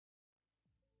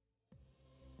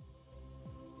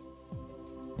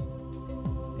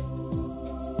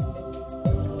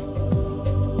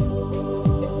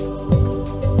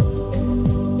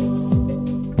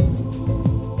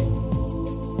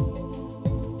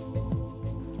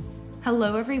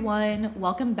Hello, everyone.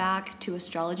 Welcome back to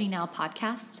Astrology Now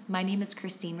podcast. My name is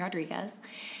Christine Rodriguez,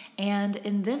 and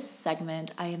in this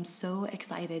segment, I am so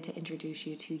excited to introduce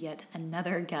you to yet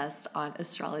another guest on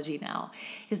Astrology Now.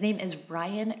 His name is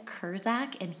Ryan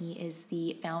Kurzak, and he is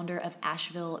the founder of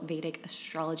Asheville Vedic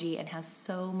Astrology and has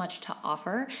so much to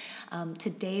offer.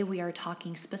 Today, we are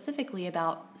talking specifically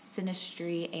about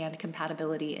synastry and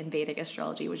compatibility in Vedic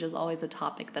astrology, which is always a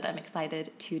topic that I'm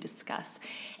excited to discuss.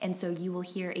 And so you will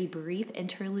hear a brief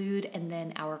interlude and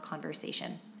then our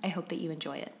conversation. I hope that you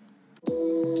enjoy it.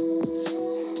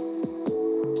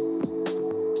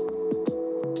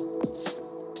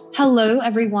 Hello,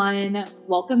 everyone.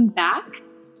 Welcome back.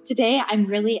 Today, I'm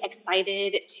really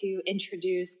excited to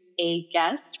introduce a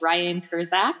guest, Ryan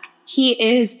Kurzak. He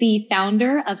is the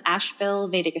founder of Asheville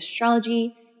Vedic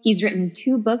Astrology. He's written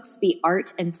 2 books, The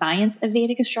Art and Science of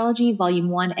Vedic Astrology, Volume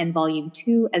 1 and Volume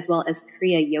 2, as well as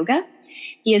Kriya Yoga.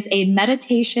 He is a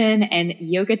meditation and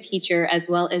yoga teacher, as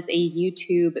well as a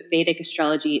YouTube Vedic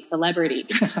astrology celebrity.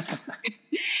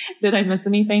 Did I miss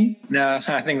anything? No,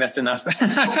 I think that's enough.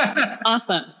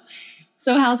 Awesome.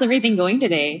 So how's everything going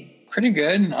today? Pretty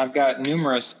good. I've got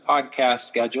numerous podcasts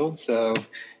scheduled, so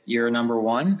you're number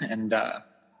one, and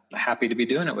happy to be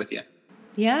doing it with you.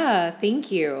 Yeah,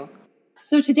 thank you.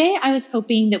 So today I was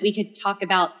hoping that we could talk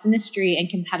about synastry and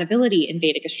compatibility in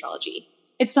Vedic astrology.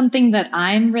 It's something that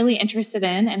I'm really interested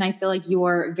in, and I feel like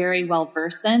you're very well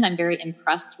versed in. I'm very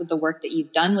impressed with the work that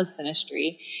you've done with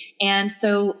synastry. And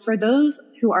so for those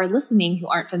who are listening who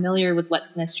aren't familiar with what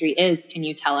synastry is, can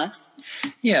you tell us?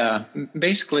 Yeah,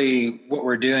 basically what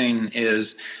we're doing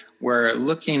is we're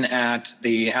looking at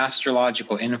the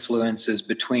astrological influences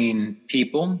between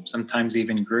people, sometimes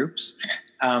even groups.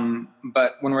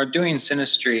 But when we're doing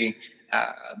synastry,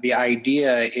 the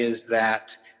idea is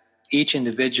that each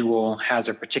individual has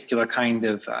a particular kind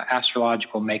of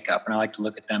astrological makeup, and I like to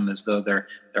look at them as though they're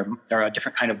a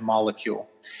different kind of molecule.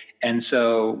 And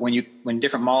so when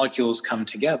different molecules come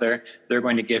together, they're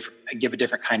going to give a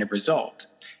different kind of result.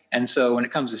 And so when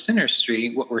it comes to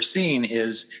synastry, what we're seeing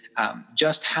is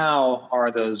just how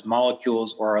are those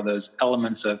molecules or are those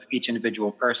elements of each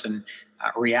individual person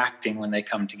reacting when they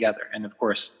come together. And of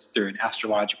course, it's through an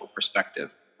astrological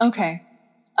perspective. Okay,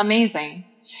 amazing.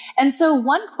 And so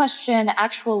one question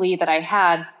actually that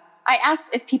I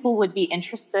asked if people would be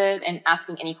interested in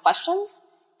asking any questions.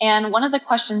 And one of the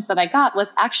questions that I got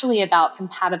was actually about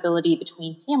compatibility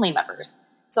between family members.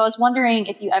 So I was wondering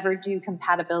if you ever do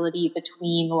compatibility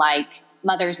between like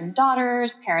mothers and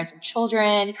daughters, parents and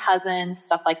children, cousins,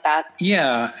 stuff like that.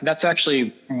 Yeah, that's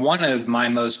actually one of my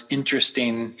most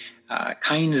interesting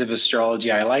kinds of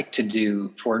astrology I like to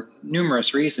do for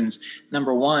numerous reasons.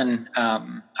 Number one,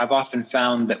 I've often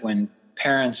found that when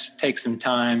parents take some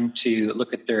time to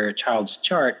look at their child's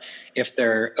chart, if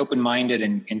they're open-minded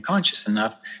and conscious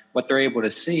enough, what they're able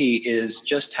to see is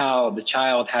just how the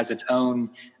child has its own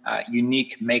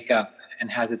unique makeup and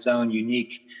has its own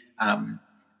unique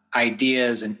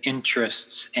ideas and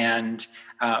interests, and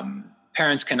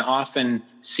parents can often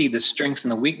see the strengths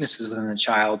and the weaknesses within the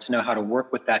child to know how to work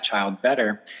with that child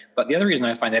better. But the other reason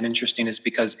I find that interesting is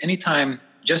because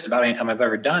just about any time I've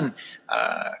ever done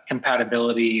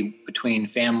compatibility between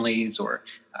families or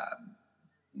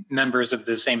members of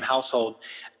the same household,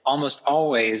 almost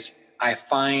always I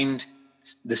find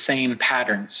the same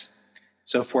patterns.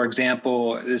 So, for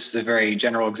example, this is a very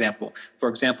general example. For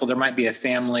example, there might be a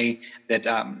family that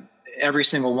every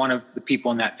single one of the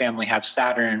people in that family have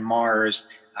Saturn and Mars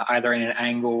either in an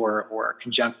angle or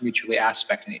conjunct mutually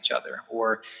aspecting each other.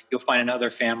 Or you'll find another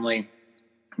family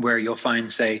where you'll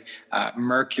find, say,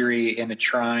 Mercury in a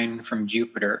trine from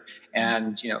Jupiter.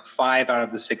 And, 5 out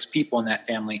of the 6 people in that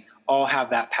family all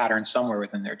have that pattern somewhere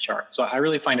within their chart. So I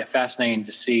really find it fascinating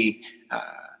to see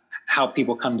how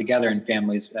people come together in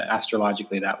families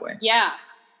astrologically that way. Yeah.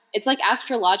 It's like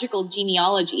astrological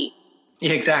genealogy.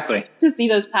 Yeah, exactly. To see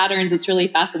those patterns, it's really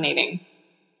fascinating.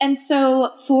 And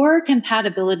so for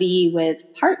compatibility with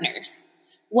partners,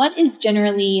 what is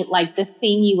generally like the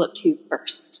thing you look to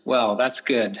first? Well, that's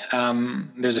good.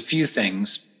 There's a few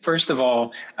things. First of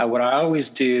all, what I always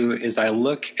do is I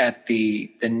look at the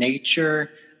nature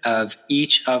of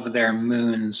each of their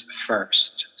moons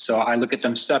first. So I look at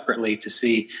them separately to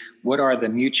see what are the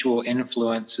mutual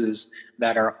influences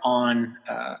that are on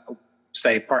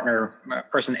say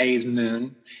person A's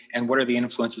moon, and what are the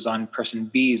influences on person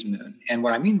B's moon. And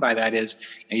what I mean by that is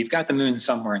you've got the moon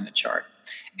somewhere in the chart,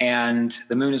 and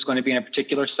the moon is going to be in a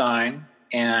particular sign,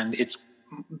 and it's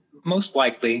most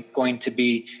likely going to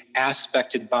be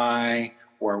aspected by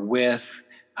or with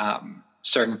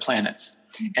certain planets.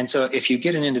 And so if you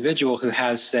get an individual who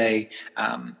has, say,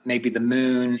 maybe the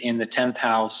moon in the 10th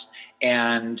house,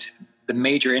 and the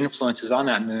major influences on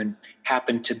that moon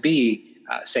happen to be,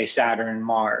 say, Saturn and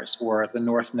Mars, or the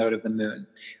north node of the moon,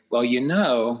 well, you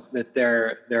know that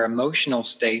their emotional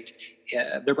state,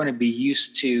 they're going to be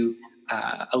used to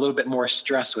a little bit more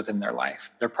stress within their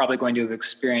life. They're probably going to have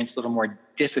experienced a little more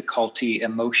difficulty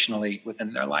emotionally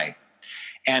within their life.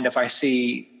 And if I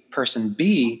see person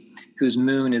B, whose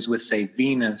moon is with, say,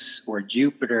 Venus or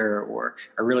Jupiter or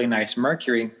a really nice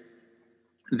Mercury,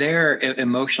 their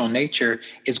emotional nature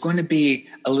is going to be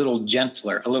a little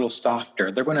gentler, a little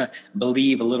softer. They're going to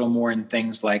believe a little more in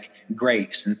things like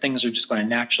grace, and things are just going to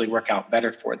naturally work out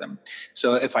better for them.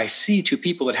 So if I see two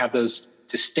people that have those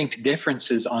distinct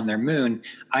differences on their moon,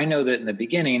 I know that in the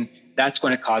beginning, that's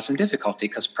going to cause some difficulty,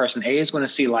 because person A is going to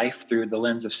see life through the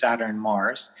lens of Saturn and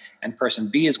Mars, and person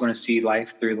B is going to see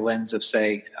life through the lens of,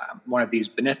 say, one of these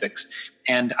benefics.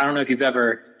 And I don't know if you've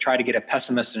ever tried to get a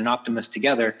pessimist and an optimist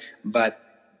together, but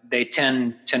they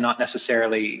tend to not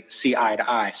necessarily see eye to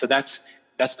eye. So that's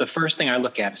the first thing I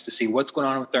look at, is to see what's going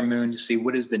on with their moon, to see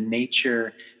what is the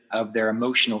nature of their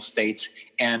emotional states,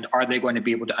 and are they going to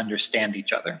be able to understand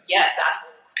each other? Yes,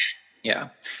 absolutely.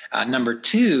 Yeah. Number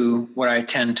two, what I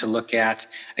tend to look at,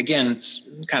 again,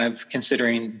 kind of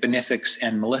considering benefics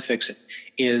and malefics,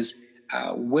 is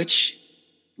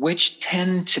which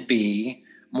tend to be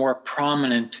more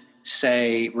prominent,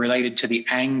 say, related to the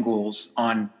angles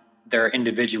on their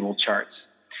individual charts.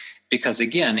 Because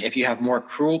again, if you have more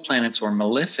cruel planets or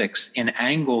malefics in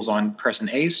angles on person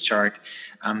A's chart,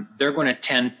 they're going to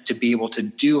tend to be able to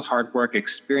do hard work,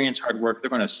 experience hard work. They're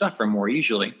going to suffer more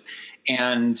usually.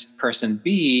 And person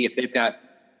B, if they've got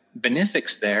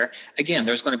benefics there, again,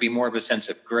 there's going to be more of a sense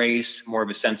of grace, more of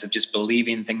a sense of just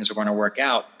believing things are going to work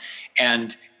out.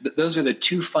 And those are the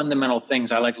two fundamental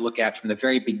things I like to look at from the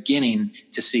very beginning,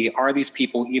 to see, are these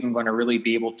people even going to really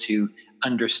be able to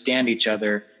understand each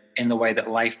other in the way that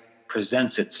life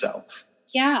presents itself?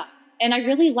 Yeah. And I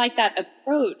really like that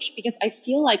approach, because I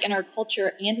feel like in our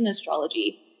culture and in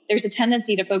astrology, there's a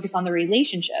tendency to focus on the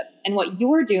relationship. And what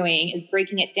you're doing is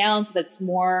breaking it down so that it's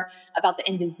more about the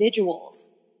individual's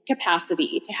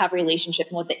capacity to have a relationship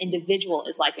and what the individual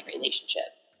is like in a relationship.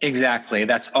 Exactly.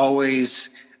 That's always,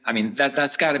 I mean,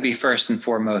 that's got to be first and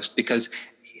foremost, because,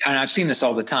 and I've seen this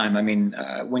all the time. I mean,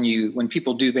 when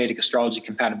people do Vedic astrology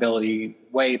compatibility,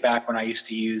 way back when I used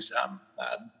to use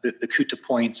the Kuta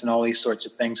points and all these sorts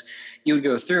of things, you would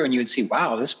go through and you would see,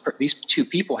 wow, these two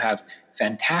people have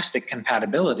fantastic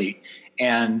compatibility,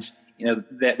 and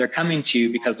they're coming to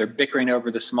you because they're bickering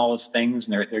over the smallest things,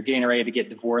 and they're getting ready to get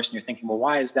divorced, and you're thinking, well,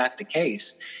 why is that the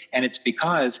case? And it's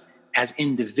because as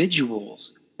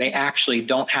individuals, they actually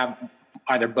don't have,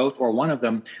 either both or one of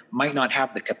them might not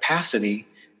have the capacity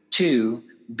to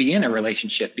be in a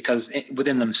relationship, because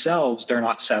within themselves they're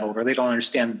not settled, or they don't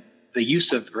understand the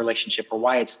use of the relationship or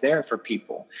why it's there for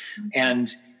people. Mm-hmm.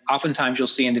 And oftentimes you'll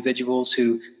see individuals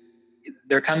who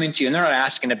they're coming to you and they're not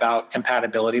asking about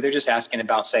compatibility. They're just asking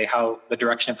about, say, how the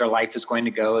direction of their life is going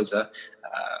to go as a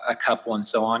couple and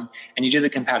so on. And you do the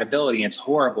compatibility and it's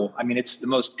horrible. I mean, it's the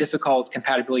most difficult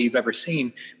compatibility you've ever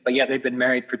seen, but yet they've been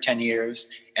married for 10 years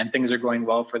and things are going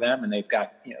well for them. And they've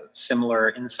got,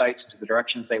 similar insights into the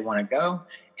directions they want to go.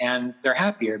 And they're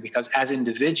happier because as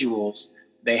individuals,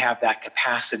 they have that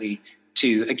capacity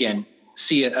to, again,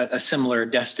 see a similar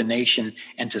destination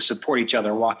and to support each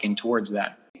other walking towards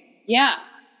that. Yeah.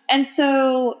 And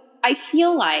so I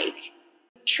feel like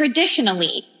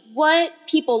traditionally, what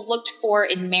people looked for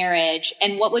in marriage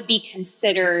and what would be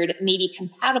considered maybe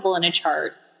compatible in a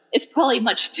chart is probably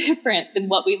much different than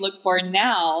what we look for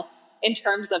now in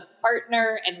terms of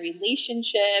partner and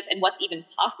relationship and what's even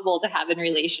possible to have in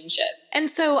relationship. And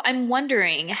so I'm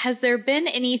wondering, has there been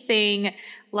anything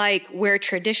like where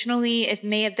traditionally it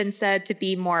may have been said to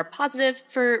be more positive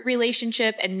for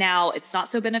relationship and now it's not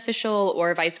so beneficial,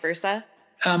 or vice versa?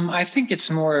 I think it's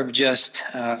more of just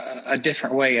a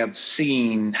different way of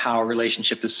seeing how a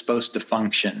relationship is supposed to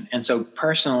function. And so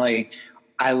personally,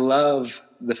 I love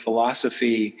the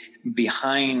philosophy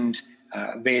behind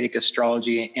Vedic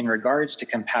astrology in regards to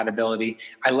compatibility.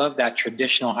 I love that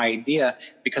traditional idea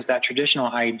because that traditional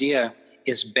idea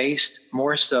is based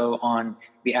more so on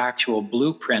the actual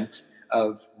blueprint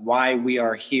of why we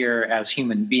are here as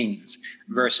human beings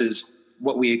versus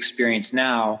what we experience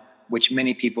now, which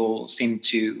many people seem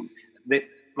to,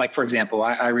 like, for example,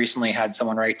 I recently had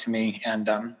someone write to me and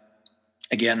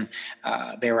Again,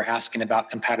 they were asking about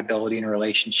compatibility in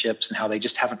relationships and how they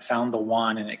just haven't found the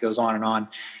one, and it goes on and on.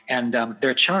 And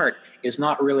their chart is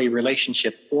not really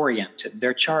relationship oriented.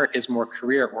 Their chart is more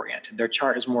career oriented. Their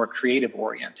chart is more creative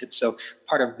oriented. So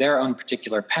part of their own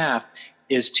particular path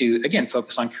is to, again,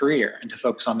 focus on career and to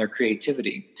focus on their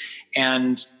creativity.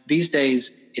 And these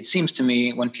days, it seems to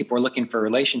me when people are looking for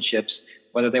relationships,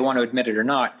 whether they want to admit it or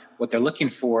not, what they're looking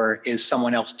for is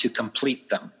someone else to complete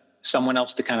them. Someone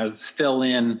else to kind of fill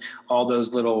in all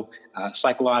those little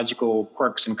psychological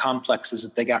quirks and complexes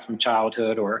that they got from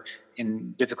childhood, or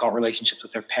in difficult relationships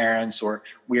with their parents, or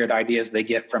weird ideas they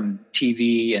get from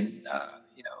TV and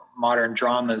modern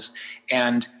dramas.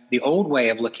 And the old way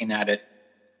of looking at it,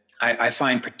 I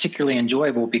find particularly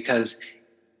enjoyable because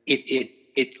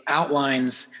it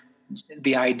outlines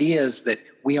the ideas that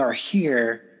we are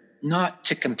here not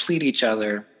to complete each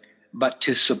other, but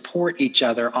to support each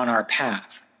other on our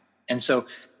path. And so,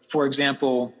 for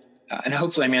example, and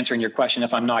hopefully I'm answering your question.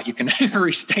 If I'm not, you can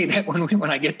restate it when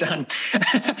I get done.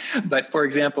 But for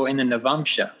example, in the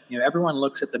Navamsha, everyone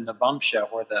looks at the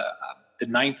Navamsha, or the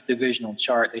ninth divisional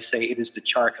chart. They say it is the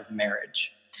chart of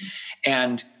marriage.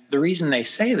 And the reason they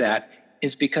say that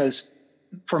is because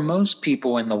for most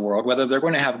people in the world, whether they're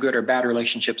going to have good or bad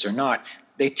relationships or not,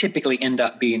 they typically end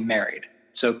up being married.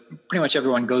 So pretty much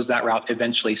everyone goes that route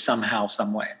eventually, somehow,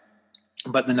 some way.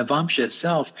 But the Navamsha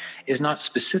itself is not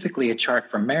specifically a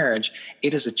chart for marriage.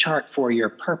 It is a chart for your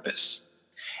purpose.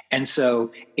 And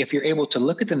so if you're able to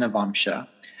look at the Navamsha,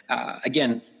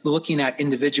 again, looking at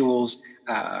individuals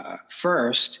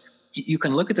first, you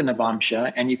can look at the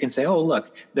Navamsha and you can say, oh,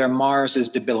 look, their Mars is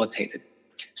debilitated.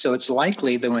 So it's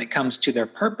likely that when it comes to their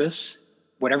purpose,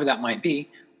 whatever that might be,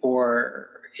 or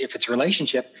if it's a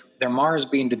relationship, their Mars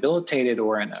being debilitated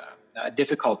or in a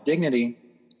difficult dignity,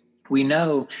 we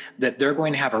know that they're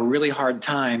going to have a really hard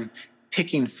time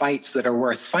picking fights that are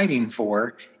worth fighting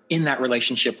for in that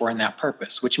relationship or in that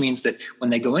purpose, which means that when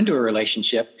they go into a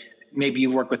relationship, maybe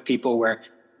you've worked with people where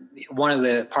one of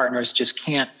the partners just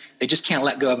can't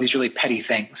let go of these really petty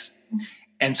things.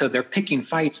 And so they're picking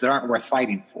fights that aren't worth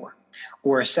fighting for.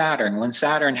 Or Saturn, when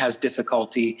Saturn has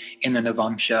difficulty in the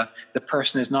Navamsha, the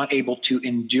person is not able to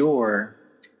endure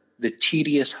the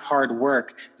tedious hard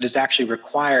work that is actually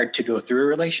required to go through a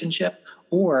relationship,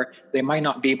 or they might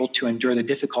not be able to endure the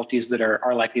difficulties that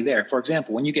are likely there. For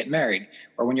example, when you get married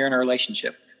or when you're in a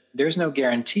relationship, there's no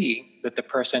guarantee that the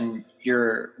person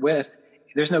you're with,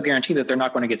 there's no guarantee that they're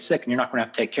not going to get sick and you're not going to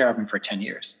have to take care of them for 10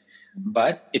 years.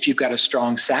 But if you've got a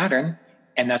strong Saturn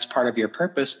and that's part of your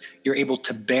purpose, you're able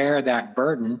to bear that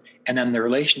burden, and then the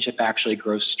relationship actually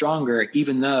grows stronger,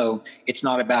 even though it's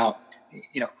not about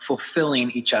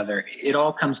fulfilling each other. It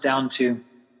all comes down to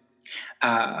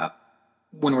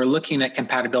when we're looking at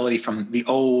compatibility from the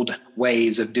old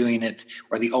ways of doing it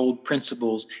or the old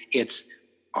principles, it's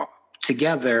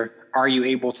together, are you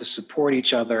able to support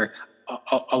each other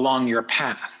along your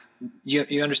path?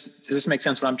 You understand? Does this make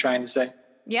sense what I'm trying to say?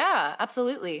 Yeah,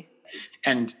 absolutely.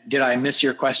 And did I miss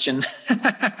your question?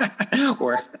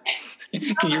 Or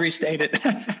can you restate it?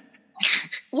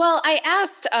 Well, I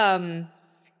asked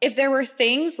if there were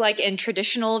things like in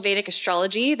traditional Vedic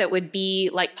astrology that would be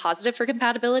like positive for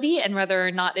compatibility, and whether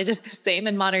or not it is the same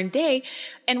in modern day.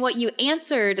 And what you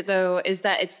answered, though, is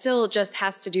that it still just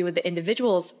has to do with the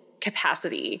individual's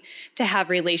capacity to have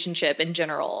relationship in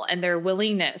general and their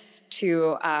willingness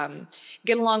to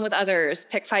get along with others,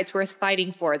 pick fights worth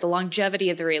fighting for, the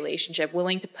longevity of the relationship,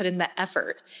 willing to put in the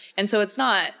effort. And so it's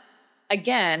not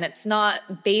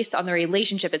based on the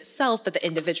relationship itself, but the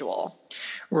individual.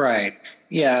 Right.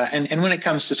 Yeah. And when it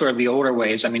comes to sort of the older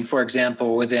ways, I mean, for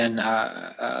example, within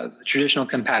traditional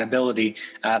compatibility,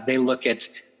 they look at,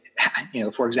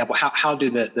 for example, how do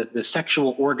the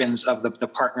sexual organs of the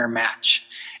partner match?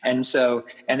 And so,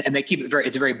 and they keep it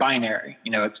it's very binary.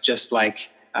 It's just like,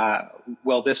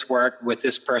 will this work with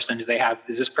this person? Is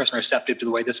this person receptive to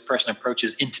the way this person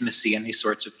approaches intimacy and these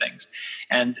sorts of things?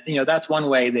 And, that's one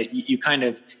way that you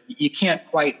can't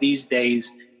quite these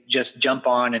days just jump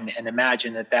on and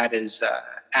imagine that is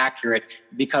accurate,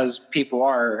 because people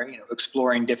are,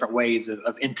 exploring different ways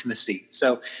of intimacy.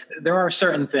 So there are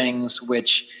certain things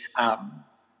which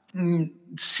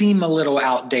seem a little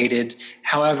outdated.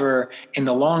 However, in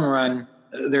the long run,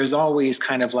 there's always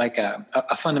kind of like a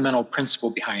fundamental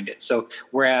principle behind it. So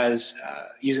whereas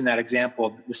using that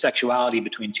example, the sexuality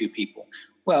between two people,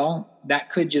 well, that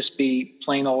could just be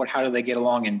plain old, how do they get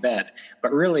along in bed?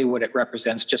 But really what it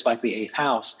represents, just like the eighth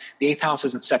house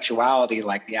isn't sexuality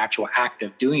like the actual act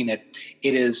of doing it.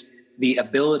 It is the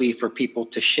ability for people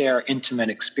to share intimate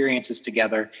experiences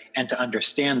together and to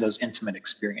understand those intimate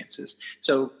experiences.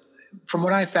 So from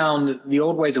what I found, the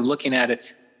old ways of looking at it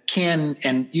can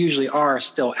and usually are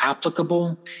still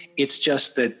applicable. It's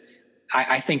just that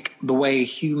I think the way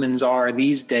humans are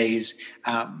these days,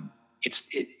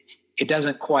 it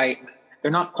doesn't quite,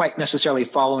 they're not quite necessarily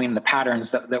following the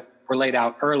patterns that were laid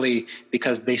out early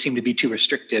because they seem to be too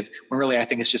restrictive, when really I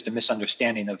think it's just a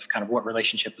misunderstanding of kind of what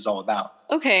relationship is all about.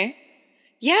 Okay.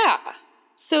 Yeah.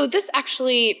 So this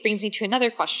actually brings me to another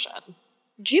question.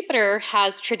 Jupiter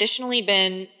has traditionally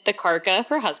been the Karka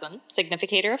for husband,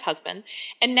 significator of husband,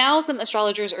 and now some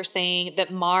astrologers are saying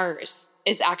that Mars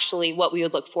is actually what we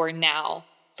would look for now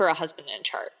for a husband in a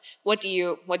chart. What do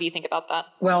you think about that?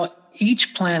 Well,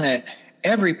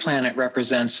 every planet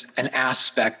represents an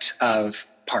aspect of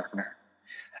partner.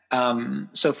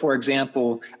 So for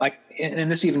example,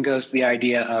 and this even goes to the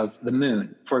idea of the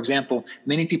moon. For example,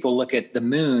 many people look at the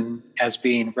moon as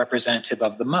being representative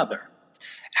of the mother.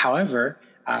 However,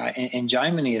 in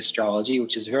Jaimini astrology,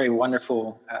 which is a very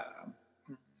wonderful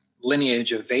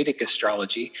lineage of Vedic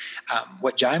astrology,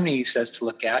 what Jaimini says to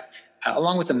look at,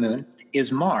 along with the moon,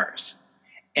 is Mars.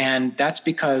 And that's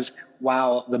because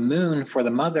while the moon for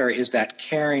the mother is that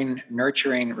caring,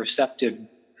 nurturing, receptive,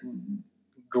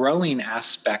 growing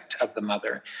aspect of the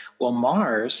mother, well,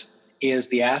 Mars is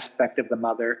the aspect of the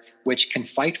mother which can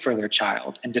fight for their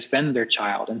child and defend their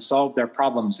child and solve their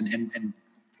problems and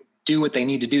do what they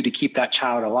need to do to keep that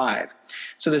child alive.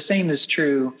 So the same is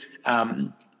true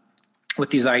with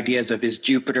these ideas of, is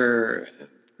Jupiter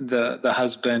the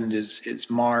husband, is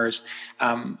Mars.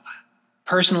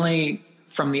 Personally,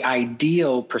 from the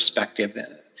ideal perspective,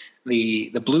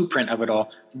 the blueprint of it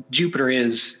all, Jupiter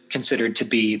is considered to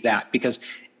be that, because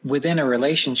within a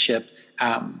relationship,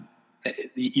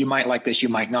 you might like this, you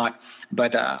might not,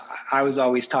 but I was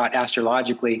always taught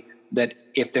astrologically that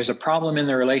if there's a problem in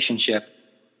the relationship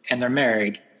and they're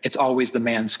married, it's always the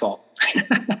man's fault.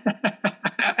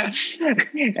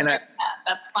 And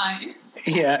that's fine.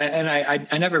 Yeah, and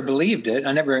I never believed it.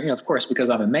 I never, of course, because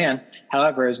I'm a man.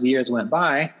 However, as the years went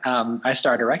by, I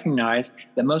started to recognize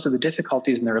that most of the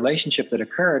difficulties in the relationship that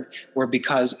occurred were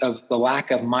because of the lack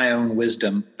of my own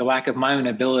wisdom, the lack of my own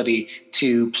ability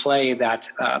to play that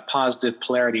positive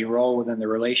polarity role within the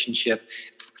relationship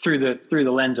through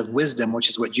the lens of wisdom, which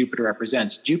is what Jupiter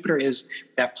represents. Jupiter is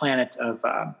that planet of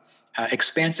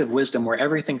expansive wisdom where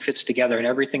everything fits together and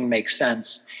everything makes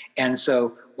sense. And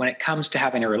so when it comes to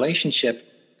having a relationship,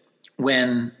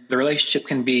 when the relationship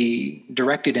can be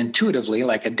directed intuitively,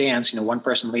 like a dance, one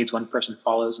person leads, one person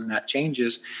follows, and that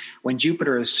changes. When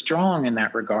Jupiter is strong in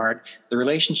that regard, the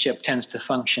relationship tends to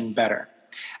function better.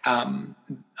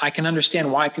 I can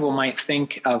understand why people might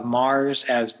think of Mars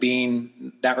as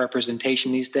being that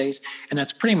representation these days. And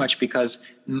that's pretty much because,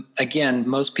 again,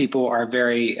 most people are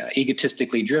very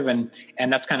egotistically driven,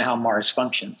 and that's kind of how Mars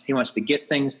functions. He wants to get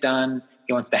things done.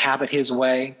 He wants to have it his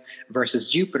way, versus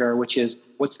Jupiter, which is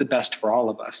what's the best for all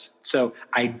of us. So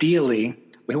ideally,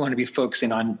 we want to be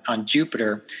focusing on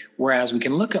Jupiter, whereas we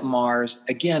can look at Mars,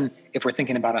 again, if we're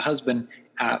thinking about a husband,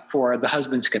 for the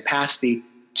husband's capacity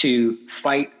to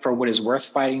fight for what is worth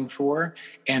fighting for,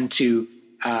 and to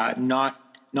not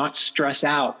stress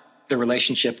out the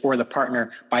relationship or the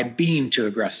partner by being too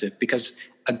aggressive, because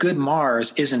a good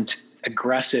Mars isn't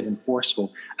aggressive and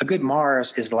forceful. A good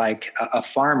Mars is like a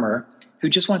farmer who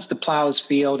just wants to plow his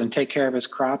field and take care of his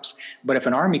crops. But if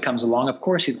an army comes along, of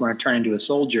course, he's going to turn into a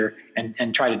soldier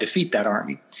and try to defeat that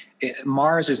army.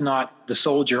 Mars is not the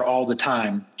soldier all the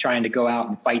time trying to go out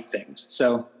and fight things.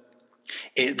 So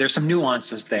there's some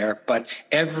nuances there, but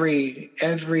every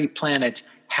planet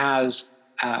has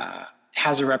a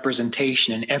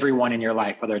representation in everyone in your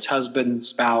life, whether it's husband,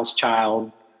 spouse,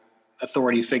 child,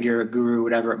 authority figure, guru,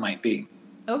 whatever it might be.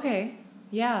 Okay,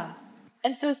 yeah.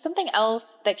 And so something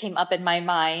else that came up in my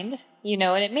mind,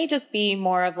 and it may just be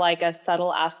more of like a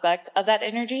subtle aspect of that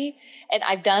energy. And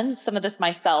I've done some of this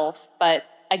myself, but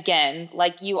again,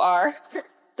 like you are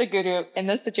the guru in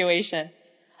this situation.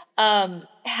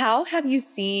 How have you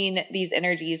seen these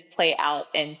energies play out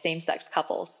in same-sex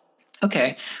couples?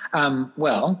 Okay.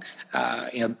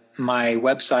 My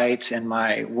website and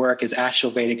my work is Asheville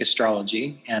Vedic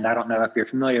Astrology. And I don't know if you're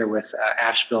familiar with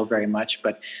Asheville very much,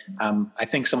 but I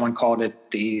think someone called it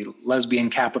the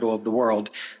lesbian capital of the world.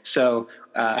 So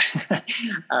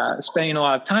spending a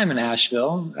lot of time in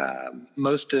Asheville,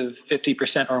 most of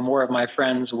 50% or more of my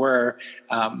friends were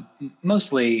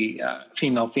mostly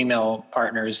female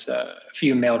partners, a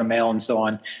few male to male and so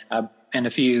on, and a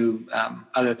few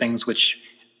other things which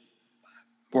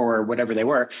or whatever they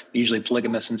were, usually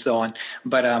polygamous and so on.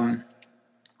 But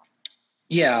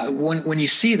Yeah, when you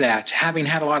see that, having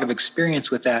had a lot of experience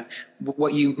with that,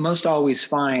 what you most always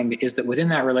find is that within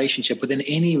that relationship, within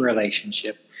any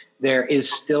relationship, there is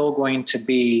still going to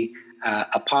be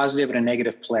a positive and a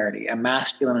negative polarity, a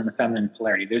masculine and a feminine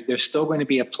polarity. There's still going to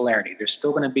be a polarity. There's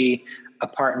still going to be a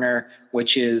partner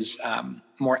which is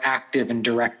more active in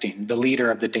directing, the leader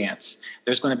of the dance.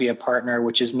 There's going to be a partner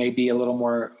which is maybe a little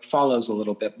more, follows a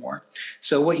little bit more.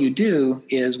 So what you do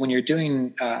is when you're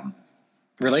doing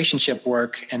relationship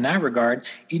work in that regard,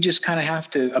 you just kind of have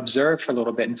to observe for a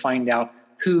little bit and find out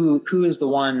who is the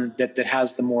one that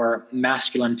has the more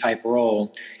masculine type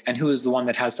role and who is the one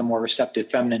that has the more receptive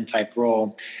feminine type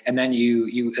role. And then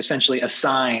you essentially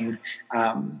assign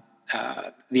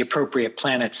the appropriate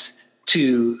planets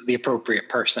to the appropriate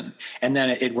person. And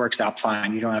then it works out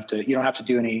fine. You don't have to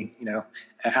do any,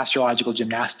 astrological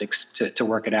gymnastics to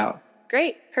work it out.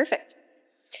 Great. Perfect.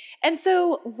 And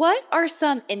so what are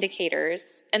some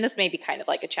indicators, and this may be kind of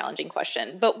like a challenging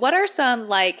question, but what are some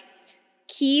like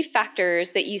key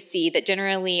factors that you see that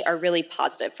generally are really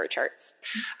positive for charts?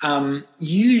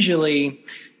 Usually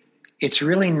it's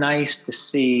really nice to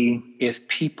see if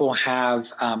people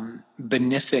have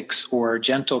benefics or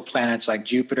gentle planets like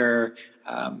Jupiter,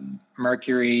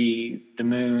 Mercury, the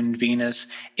moon, Venus,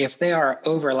 if they are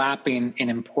overlapping in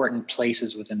important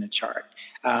places within the chart,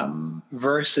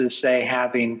 versus, say,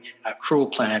 having cruel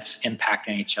planets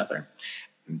impacting each other.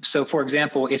 So, for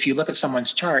example, if you look at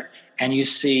someone's chart and you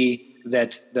see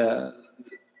that the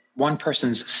one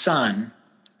person's sun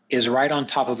is right on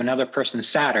top of another person's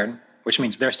Saturn, which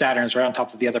means their Saturn is right on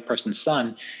top of the other person's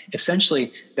sun,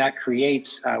 essentially that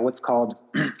creates what's called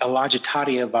a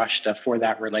Logitatia Vashta for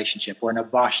that relationship, or an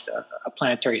Avashta, a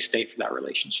planetary state for that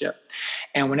relationship.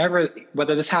 And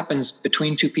whether this happens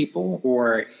between two people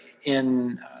or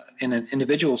in an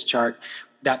individual's chart,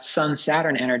 that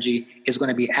Sun-Saturn energy is going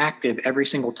to be active every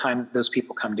single time those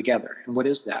people come together. And what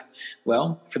is that?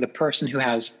 Well, for the person who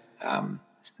has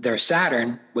their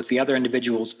Saturn with the other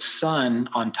individual's sun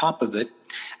on top of it,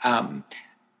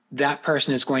 that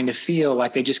person is going to feel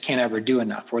like they just can't ever do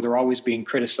enough, or they're always being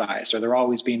criticized, or they're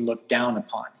always being looked down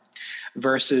upon.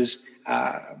 Versus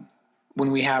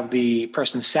when we have the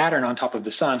person's Saturn on top of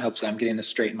the sun, hopefully I'm getting this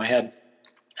straight in my head,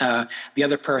 the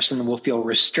other person will feel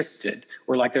restricted,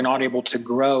 or like they're not able to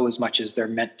grow as much as they're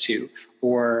meant to,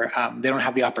 or they don't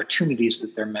have the opportunities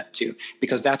that they're meant to,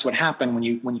 because that's what happened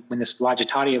when this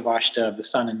Logitatia Vashta of the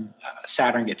sun and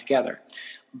Saturn get together.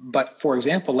 But for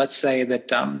example, let's say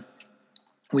that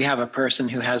we have a person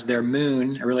who has their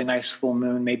moon, a really nice full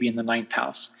moon, maybe in the 9th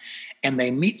house, and they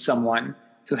meet someone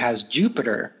who has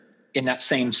Jupiter in that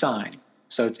same sign.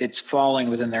 So it's falling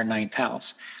within their 9th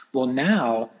house. Well,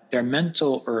 now their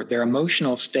mental or their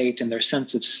emotional state and their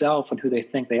sense of self and who they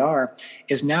think they are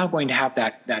is now going to have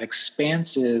that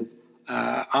expansive,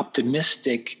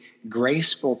 optimistic,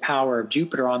 graceful power of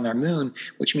Jupiter on their moon,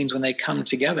 which means when they come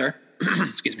together,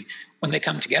 when they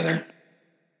come together,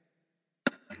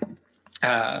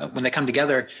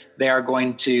 they are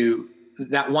going to,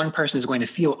 that one person is going to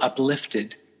feel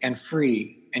uplifted and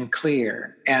free and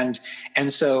clear. And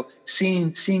so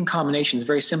seeing combinations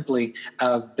very simply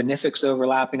of benefics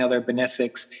overlapping other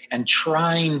benefics and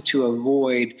trying to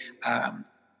avoid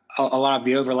a lot of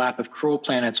the overlap of cruel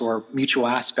planets or mutual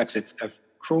aspects of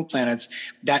cruel planets,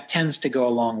 that tends to go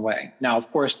a long way. Now, of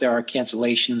course, there are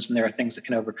cancellations and there are things that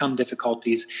can overcome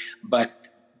difficulties, but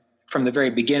from the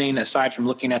very beginning, aside from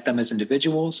looking at them as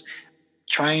individuals,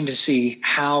 trying to see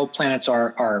how planets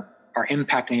are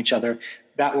impacting each other,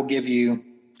 that will give you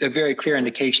a very clear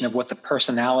indication of what the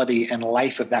personality and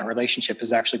life of that relationship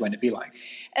is actually going to be like.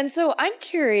 And so I'm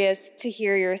curious to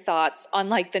hear your thoughts on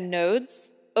like the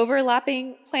nodes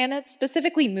overlapping planets,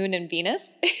 specifically Moon and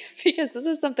Venus, because this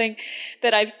is something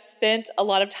that I've spent a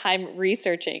lot of time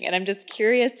researching. And I'm just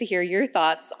curious to hear your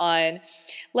thoughts on,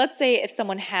 let's say if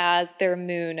someone has their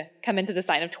moon come into the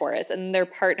sign of Taurus and their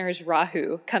partner's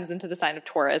Rahu comes into the sign of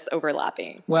Taurus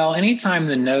overlapping. Well, anytime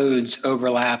the nodes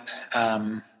overlap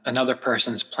another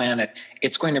person's planet,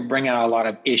 it's going to bring out a lot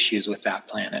of issues with that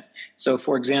planet. So,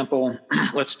 for example,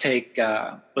 let's take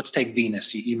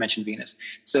Venus. You mentioned Venus.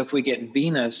 So, if we get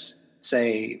Venus,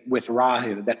 say, with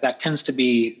Rahu, that tends to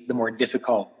be the more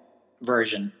difficult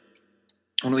version.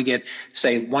 When we get,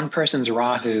 say, one person's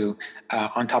Rahu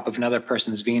on top of another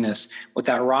person's Venus, what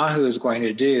that Rahu is going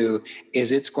to do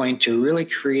is it's going to really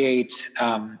create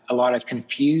a lot of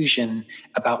confusion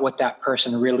about what that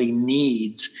person really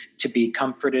needs to be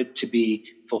comforted, to be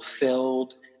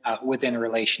fulfilled within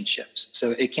relationships.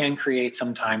 So it can create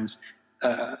sometimes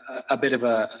a bit of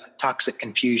a toxic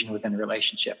confusion within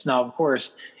relationships. Now, of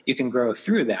course, you can grow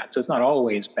through that, so it's not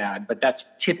always bad, but that's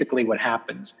typically what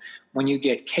happens. When you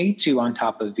get K2 on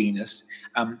top of Venus,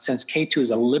 since K2 is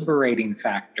a liberating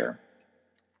factor,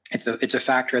 it's a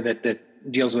factor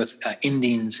that deals with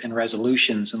endings and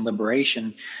resolutions and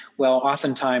liberation. Well,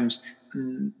 oftentimes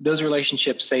those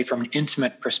relationships, say from an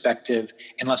intimate perspective,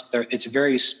 unless it's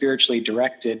very spiritually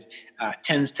directed,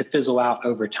 tends to fizzle out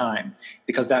over time,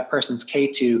 because that person's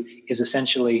K2 is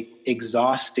essentially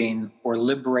exhausting or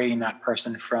liberating that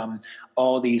person from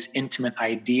all these intimate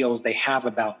ideals they have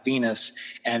about Venus.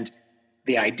 And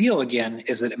the ideal, again,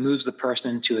 is that it moves the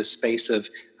person into a space of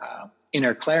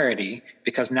inner clarity,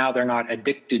 because now they're not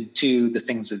addicted to the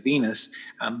things of Venus.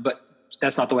 But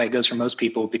that's not the way it goes for most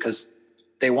people, because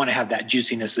they want to have that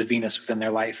juiciness of Venus within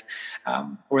their life.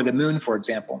 Or the moon, for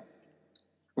example.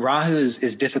 Rahu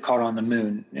is difficult on the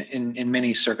moon in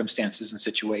many circumstances and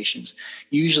situations.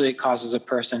 Usually it causes a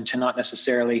person to not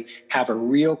necessarily have a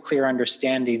real clear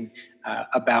understanding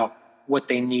about what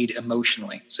they need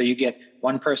emotionally. So you get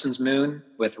one person's moon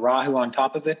with Rahu on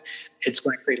top of it, it's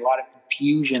going to create a lot of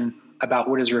confusion about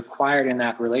what is required in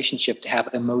that relationship to have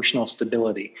emotional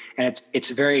stability. And it's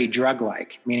very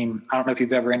drug-like, meaning, I don't know if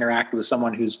you've ever interacted with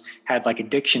someone who's had like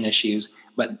addiction issues,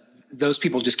 but those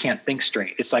people just can't think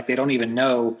straight. It's like they don't even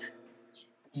know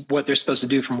what they're supposed to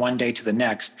do from one day to the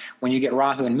next. When you get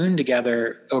Rahu and Moon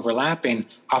together overlapping,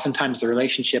 oftentimes the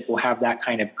relationship will have that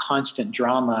kind of constant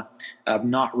drama of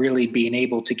not really being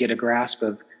able to get a grasp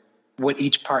of what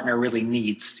each partner really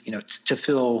needs, to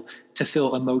feel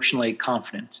emotionally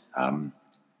confident.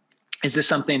 Is this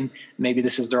something, maybe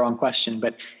this is the wrong question,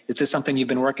 but is this something you've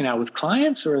been working out with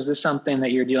clients, or is this something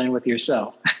that you're dealing with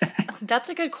yourself? That's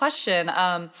a good question.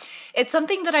 It's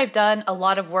something that I've done a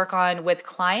lot of work on with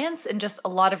clients and just a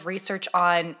lot of research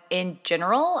on in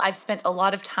general. I've spent a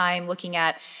lot of time looking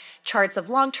at charts of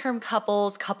long-term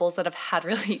couples that have had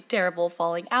really terrible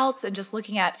falling outs, and just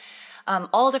looking at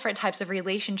all different types of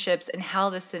relationships and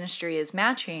how the synastry is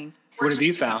matching. What have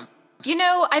you found?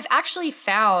 I've actually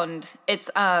found it's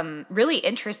really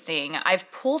interesting.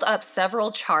 I've pulled up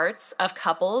several charts of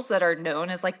couples that are known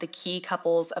as like the key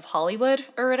couples of Hollywood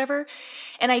or whatever,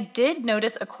 and I did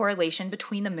notice a correlation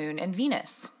between the moon and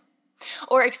Venus.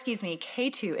 Or excuse me,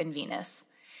 K2 and Venus.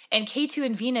 And K2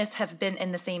 and Venus have been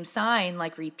in the same sign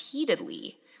like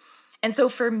repeatedly. And so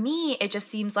for me, it just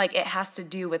seems like it has to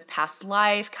do with past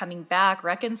life, coming back,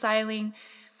 reconciling.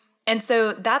 And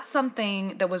so that's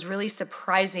something that was really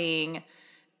surprising.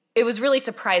 It was really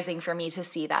surprising for me to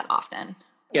see that often.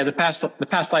 Yeah, the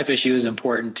past life issue is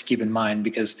important to keep in mind,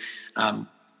 because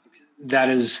that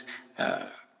is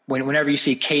whenever you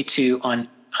see K2 on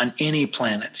any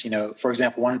planet, for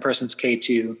example, one person's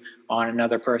K2 on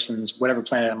another person's whatever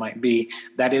planet it might be,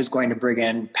 that is going to bring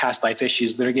in past life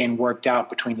issues that are getting worked out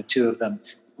between the two of them,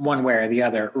 one way or the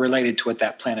other, related to what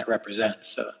that planet represents.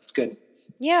 So it's good.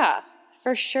 Yeah.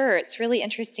 For sure. It's really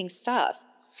interesting stuff.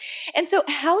 And so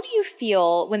how do you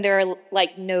feel when there are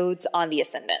like nodes on the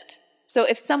ascendant? So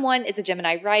if someone is a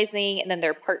Gemini rising and then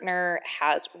their partner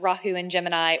has Rahu in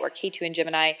Gemini or K2 in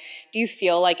Gemini, do you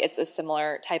feel like it's a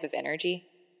similar type of energy?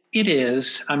 It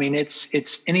is. I mean, it's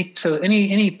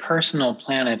any personal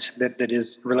planet that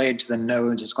is related to the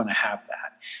nodes is going to have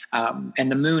that.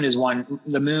 And the moon is one.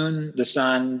 The moon, the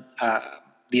sun,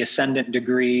 the ascendant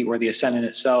degree or the ascendant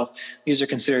itself, these are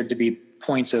considered to be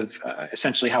points of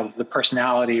essentially how the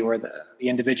personality or the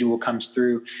individual comes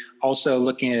through. Also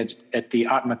looking at the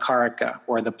Atmakarika,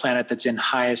 or the planet that's in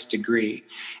highest degree.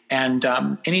 And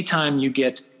anytime you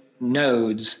get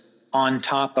nodes on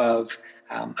top of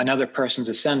another person's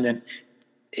ascendant,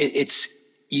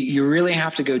 you really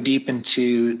have to go deep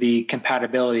into the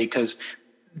compatibility, because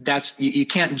you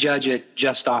can't judge it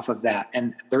just off of that.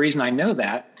 And the reason I know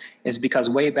that is because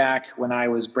way back when I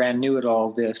was brand new at all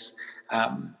of this,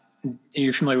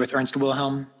 you're familiar with Ernst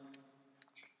Wilhelm?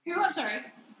 Who? I'm sorry.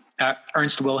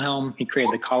 Ernst Wilhelm. He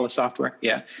created the Kala software.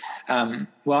 Yeah.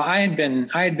 Well, I had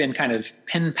been kind of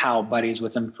pen pal buddies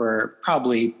with him for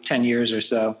probably 10 years or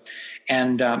so,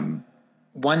 and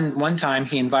one time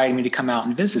he invited me to come out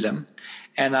and visit him,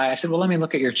 and I said, "Well, let me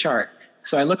look at your chart."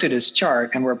 So I looked at his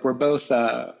chart, and we're both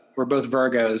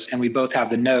Virgos, and we both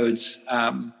have the nodes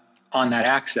on that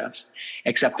axis,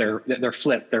 except they're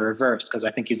flipped, they're reversed, because I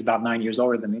think he's about 9 years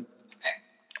older than me.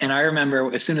 And I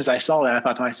remember as soon as I saw that, I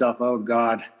thought to myself, "Oh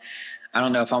God, I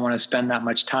don't know if I want to spend that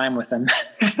much time with him."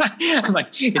 I'm like,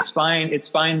 it's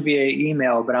fine via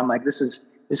email, but I'm like,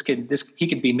 he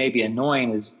could be maybe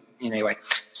annoying anyway.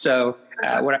 So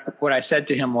what I said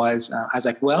to him was, I was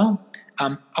like, "Well,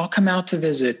 I'll come out to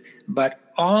visit, but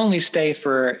I'll only stay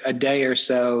for a day or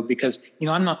so, because you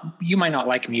might not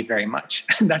like me very much."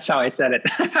 That's how I said it.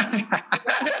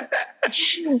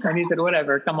 And he said,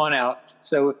 "Whatever, come on out."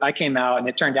 So I came out, and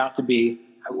it turned out to be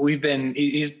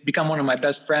he's become one of my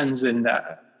best friends, and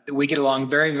we get along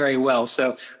very, very well.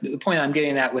 So the point I'm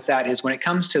getting at with that is when it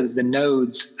comes to the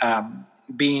nodes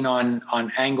being on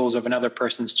angles of another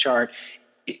person's chart,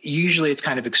 usually it's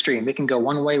kind of extreme. It can go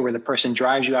one way where the person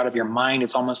drives you out of your mind.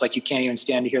 It's almost like you can't even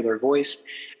stand to hear their voice.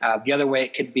 The other way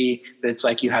it could be that it's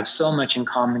like you have so much in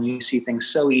common, you see things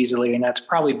so easily, and that's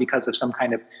probably because of some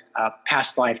kind of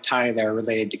past life tie there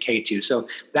related to Ketu. So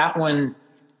that one,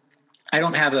 I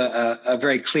don't have a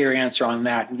very clear answer on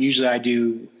that. Usually I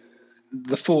do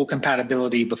the full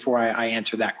compatibility before I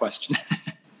answer that question.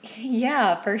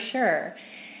 Yeah, for sure.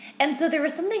 And so there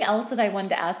was something else that I wanted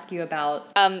to ask you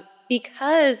about.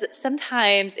 Because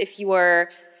sometimes if you are,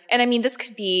 and I mean, this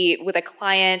could be with a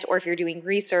client or if you're doing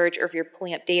research or if you're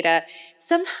pulling up data,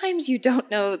 sometimes you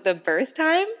don't know the birth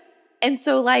time. And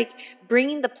so like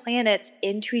bringing the planets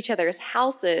into each other's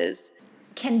houses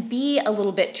can be a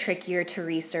little bit trickier to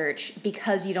research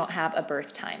because you don't have a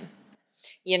birth time.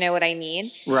 You know what I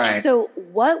mean? Right. So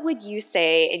what would you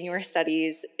say in your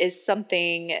studies is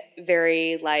something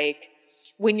very like,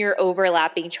 when you're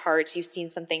overlapping charts, you've seen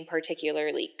something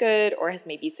particularly good or has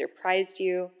maybe surprised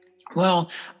you?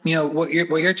 Well, what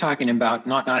you're talking about,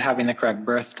 not having the correct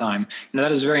birth time,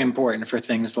 that is very important for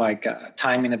things like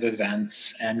timing of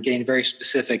events and getting very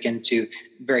specific into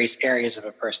various areas of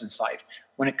a person's life.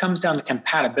 When it comes down to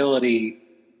compatibility,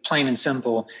 plain and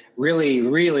simple, really,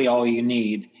 really all you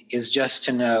need is just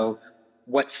to know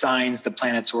what signs the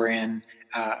planets were in,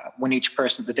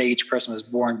 the day each person was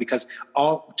born, because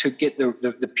all to get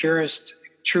the purest,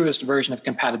 truest version of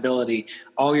compatibility,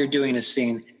 all you're doing is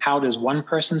seeing how does one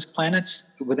person's planets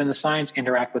within the signs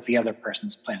interact with the other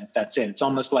person's planets. That's it. It's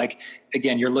almost like,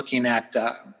 again, you're looking at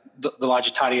the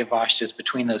Logitati of Vashtas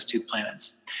between those two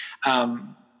planets.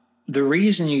 The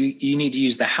reason you need to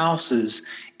use the houses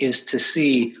is to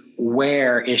see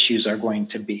where issues are going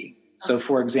to be. So,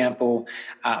 for example,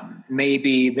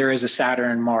 maybe there is a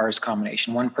Saturn-Mars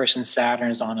combination. One person's Saturn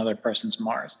is on another person's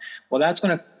Mars. Well, that's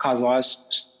going to cause a lot of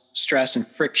stress and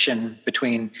friction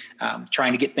between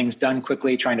trying to get things done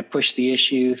quickly, trying to push the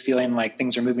issue, feeling like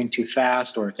things are moving too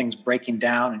fast or things breaking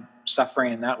down and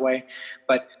suffering in that way.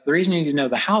 But the reason you need to know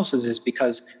the houses is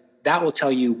because that will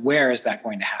tell you where is that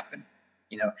going to happen.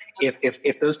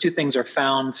 If those two things are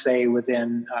found, say,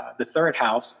 within the third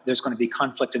house, there's going to be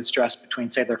conflict and stress between,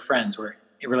 say, their friends or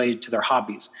related to their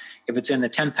hobbies. If it's in the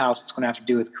 10th house, it's going to have to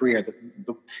do with career.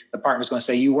 The partner's going to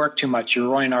say, you work too much, you're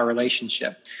ruining our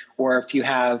relationship. Or if you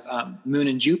have Moon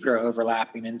and Jupiter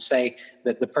overlapping and say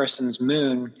that the person's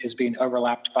Moon is being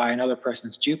overlapped by another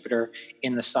person's Jupiter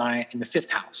in the sign in the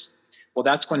 5th house. Well,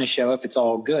 that's going to show, if it's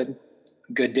all good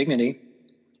dignity,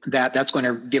 that's going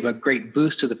to give a great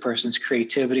boost to the person's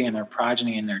creativity and their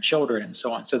progeny and their children and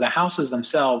so on. So the houses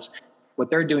themselves,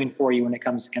 what they're doing for you when it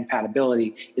comes to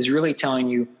compatibility is really telling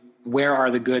you where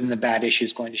are the good and the bad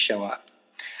issues going to show up.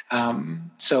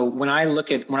 So when I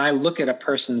look at a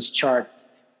person's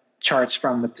charts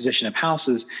from the position of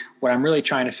houses, what I'm really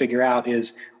trying to figure out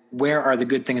is where are the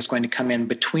good things going to come in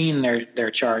between their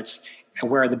charts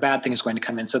and where are the bad things going to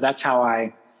come in. So that's how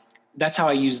I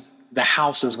use the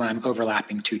houses when I'm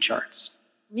overlapping two charts.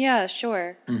 Yeah,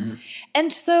 sure. Mm-hmm.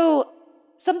 And so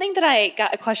something that I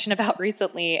got a question about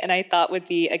recently and I thought would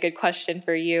be a good question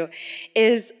for you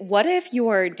is, what if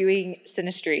you're doing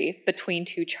synastry between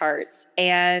two charts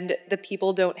and the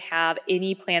people don't have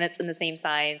any planets in the same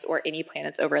signs or any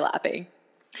planets overlapping?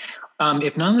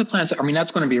 If none of the planets,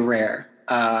 that's going to be rare,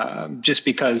 just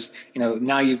because,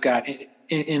 now you've got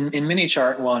in many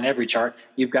chart, well, in every chart,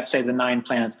 you've got, say, the 9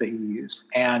 planets that you use.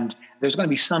 And there's going to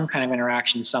be some kind of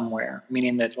interaction somewhere,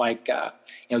 meaning that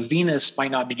Venus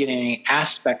might not be getting any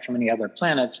aspect from any other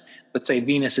planets, but say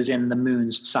Venus is in the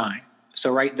moon's sign.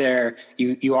 So right there,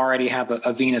 you already have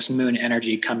a Venus-moon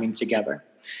energy coming together.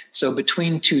 So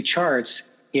between two charts,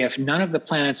 if none of the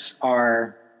planets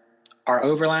are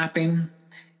overlapping,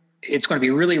 it's going to be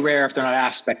really rare if they're not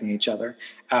aspecting each other.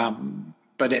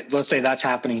 But let's say that's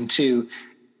happening too.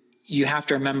 You have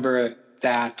to remember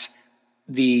that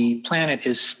the planet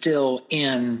is still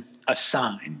in a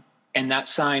sign, and that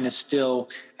sign is still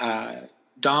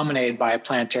dominated by a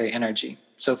planetary energy.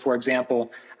 So, for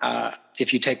example,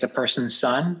 if you take the person's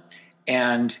sun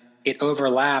and it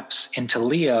overlaps into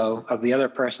Leo of the other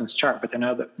person's chart, but there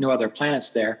are no other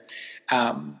planets there,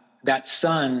 that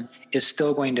sun is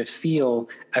still going to feel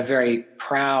a very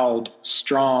proud,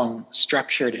 strong,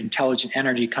 structured, intelligent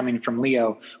energy coming from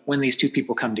Leo when these two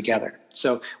people come together.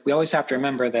 So we always have to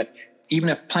remember that even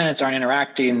if planets aren't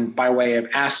interacting by way of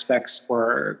aspects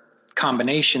or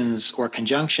combinations or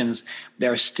conjunctions,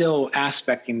 they're still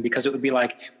aspecting, because it would be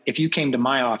like if you came to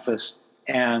my office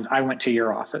and I went to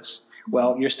your office.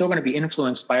 Well, you're still going to be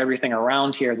influenced by everything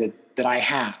around here that I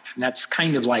have. And that's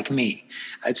kind of like me.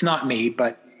 It's not me,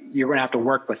 but you're going to have to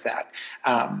work with that.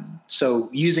 So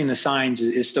using the signs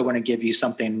is still going to give you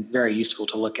something very useful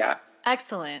to look at.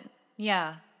 Excellent.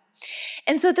 Yeah.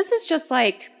 And so this is just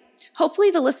like, hopefully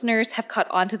the listeners have caught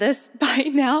on to this by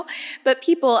now, but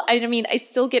people, I mean, I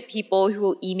still get people who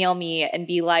will email me and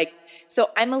be like, so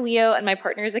I'm a Leo and my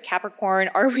partner is a Capricorn.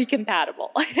 Are we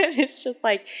compatible? And it's just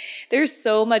like, there's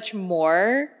so much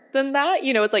more than that.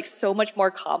 You know, it's like so much more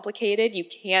complicated. You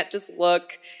can't just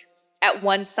look at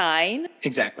one sign.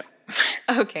 Exactly.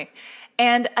 Okay.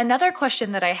 And another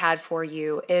question that I had for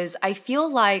you is, I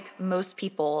feel like most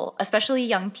people, especially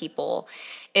young people,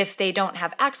 if they don't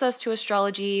have access to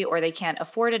astrology or they can't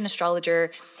afford an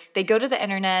astrologer, they go to the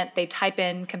internet, they type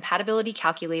in compatibility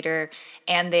calculator,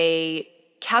 and they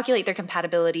calculate their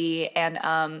compatibility,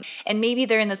 and maybe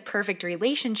they're in this perfect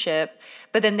relationship,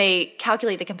 but then they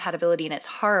calculate the compatibility and it's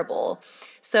horrible.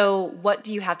 So what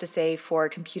do you have to say for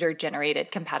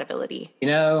computer-generated compatibility? You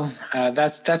know,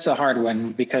 that's a hard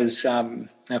one because,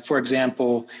 for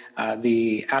example,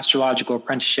 the astrological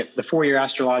apprenticeship, the 4-year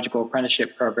astrological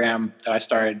apprenticeship program that I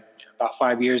started about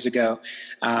 5 years ago,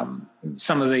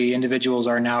 some of the individuals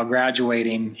are now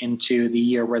graduating into the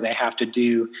year where they have to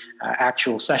do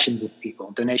actual sessions with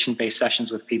people, donation-based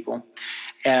sessions with people.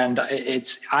 And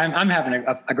I'm having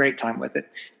a great time with it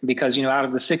because, you know, out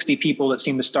of the 60 people that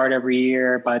seem to start every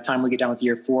year, by the time we get done with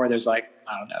year 4, there's like,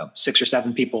 I don't know, 6 or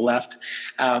 7 people left.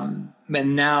 And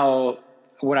now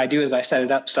what I do is I set it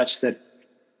up such that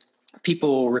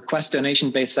people request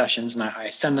donation-based sessions, and I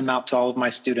send them out to all of my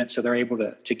students so they're able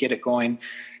to get it going.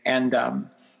 And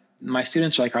my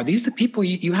students are like, are these the people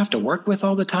you have to work with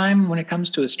all the time when it comes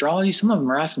to astrology? Some of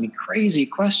them are asking me crazy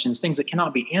questions, things that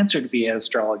cannot be answered via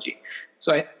astrology.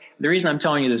 So the reason I'm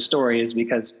telling you this story is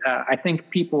because I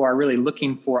think people are really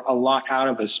looking for a lot out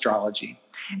of astrology.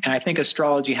 And I think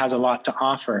astrology has a lot to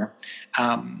offer.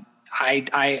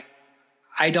 I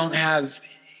don't have...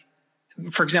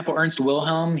 For example, Ernst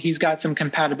Wilhelm, he's got some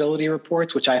compatibility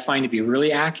reports, which I find to be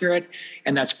really accurate.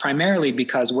 And that's primarily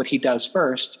because what he does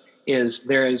first is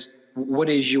what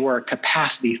is your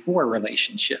capacity for a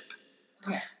relationship?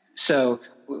 Okay. So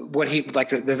what he, like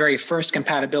the very first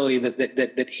compatibility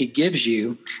that he gives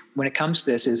you when it comes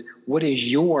to this is what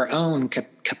is your own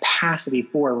capacity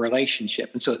for a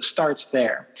relationship? And so it starts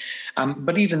there.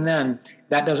 But even then,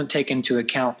 that doesn't take into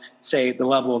account, say, the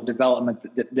level of development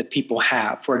that people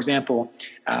have. For example,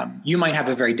 you might have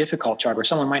a very difficult chart, or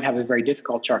someone might have a very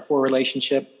difficult chart for a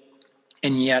relationship.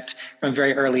 And yet, from a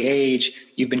very early age,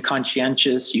 you've been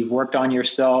conscientious, you've worked on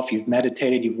yourself, you've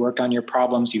meditated, you've worked on your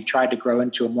problems, you've tried to grow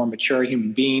into a more mature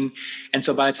human being. And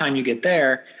so by the time you get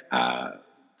there,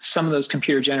 some of those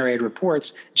computer-generated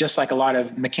reports, just like a lot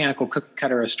of mechanical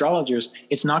cookie-cutter astrologers,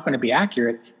 it's not going to be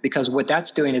accurate because what that's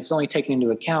doing, it's only taking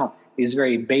into account these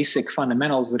very basic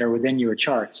fundamentals that are within your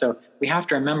chart. So we have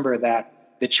to remember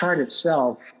that the chart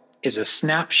itself is a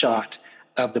snapshot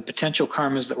of the potential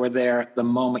karmas that were there the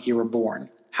moment you were born.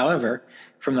 However,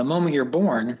 from the moment you're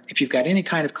born, if you've got any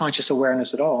kind of conscious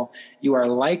awareness at all, you are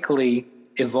likely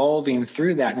evolving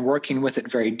through that and working with it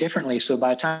very differently. So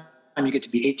by the time you get to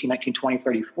be 18, 19, 20,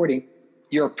 30, 40,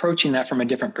 you're approaching that from a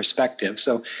different perspective.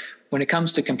 So when it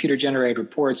comes to computer-generated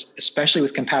reports, especially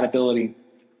with compatibility,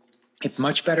 it's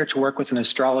much better to work with an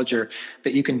astrologer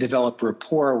that you can develop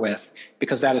rapport with,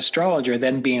 because that astrologer,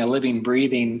 then being a living,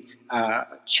 breathing,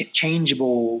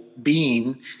 changeable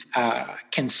being,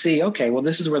 can see, okay, well,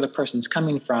 this is where the person's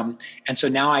coming from. And so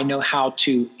now I know how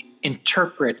to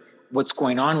interpret what's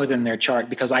going on within their chart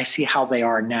because I see how they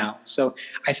are now. So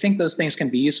I think those things can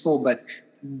be useful, but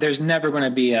there's never going to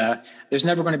be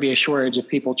a shortage of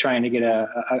people trying to get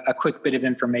a quick bit of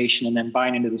information and then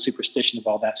buying into the superstition of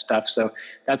all that stuff. So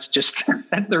that's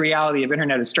the reality of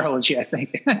internet astrology, I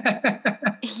think.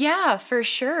 Yeah, for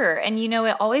sure. And you know,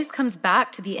 it always comes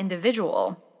back to the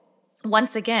individual.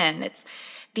 Once again, it's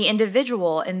the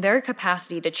individual and their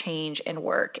capacity to change and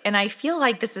work. And I feel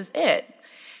like this is it.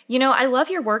 You know, I love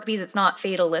your work because it's not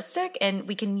fatalistic, and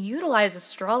we can utilize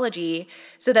astrology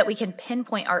so that we can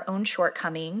pinpoint our own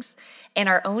shortcomings and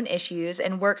our own issues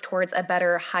and work towards a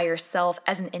better, higher self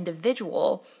as an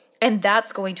individual. And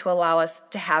that's going to allow us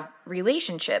to have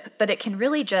relationship, but it can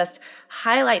really just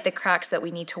highlight the cracks that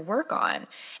we need to work on.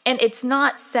 And it's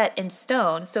not set in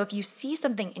stone. So if you see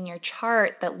something in your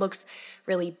chart that looks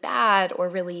really bad or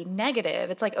really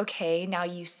negative, it's like, okay, now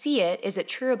you see it. Is it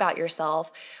true about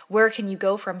yourself? Where can you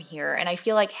go from here? And I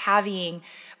feel like having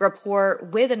rapport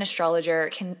with an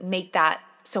astrologer can make that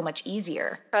so much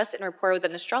easier. Trust and rapport with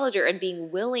an astrologer and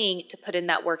being willing to put in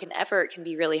that work and effort can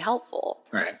be really helpful.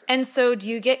 Right. And so do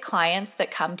you get clients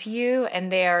that come to you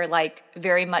and they're like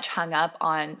very much hung up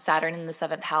on Saturn in the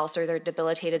 7th house or their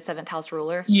debilitated 7th house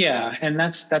ruler? Yeah, and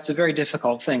that's a very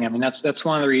difficult thing. I mean, that's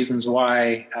one of the reasons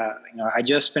why I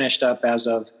just finished up as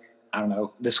of, I don't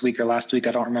know, this week or last week,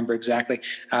 I don't remember exactly.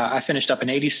 I finished up an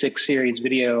 86 series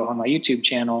video on my YouTube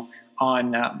channel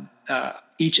on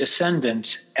each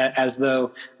ascendant, as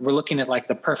though we're looking at like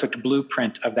the perfect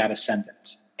blueprint of that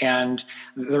ascendant. And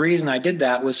the reason I did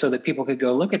that was so that people could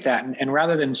go look at that. And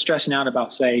rather than stressing out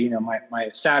about, say, my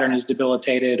Saturn is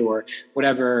debilitated or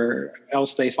whatever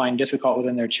else they find difficult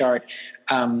within their chart,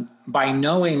 by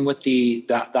knowing what the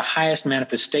highest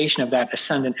manifestation of that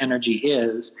ascendant energy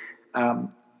is,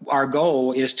 our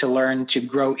goal is to learn to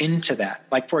grow into that.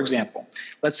 Like, for example,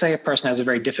 let's say a person has a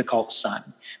very difficult sun,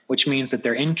 which means that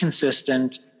they're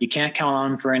inconsistent. You can't count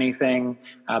on them for anything.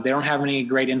 They don't have any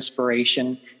great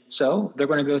inspiration. So they're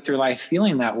going to go through life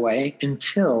feeling that way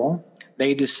until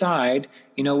they decide,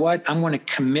 you know what, I'm going to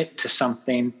commit to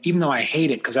something, even though I hate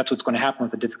it, because that's what's going to happen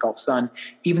with a difficult sun.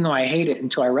 Even though I hate it,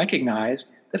 until I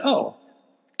recognize that,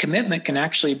 commitment can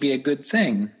actually be a good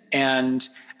thing. And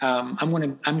I'm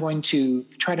going to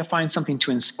try to find something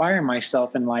to inspire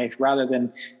myself in life rather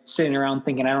than sitting around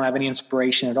thinking I don't have any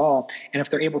inspiration at all. And if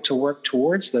they're able to work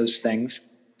towards those things,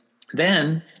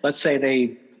 then let's say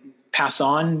they pass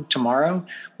on tomorrow.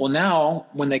 Well, now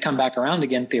when they come back around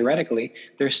again, theoretically,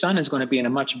 their sun is going to be in a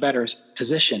much better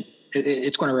position.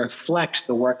 It's going to reflect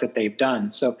the work that they've done.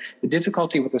 So the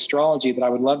difficulty with astrology that I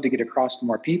would love to get across to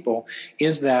more people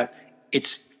is that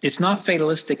it's not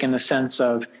fatalistic in the sense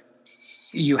of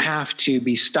you have to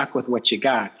be stuck with what you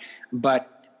got.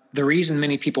 But the reason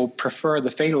many people prefer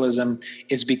the fatalism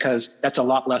is because that's a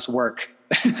lot less work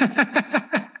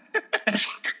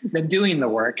than doing the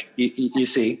work, you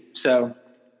see. So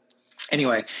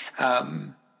anyway,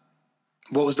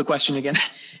 what was the question again?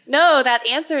 No, that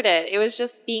answered it. It was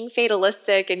just being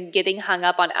fatalistic and getting hung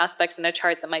up on aspects in a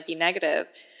chart that might be negative.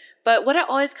 But what it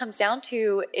always comes down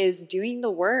to is doing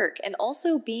the work and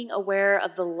also being aware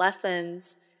of the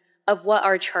lessons of what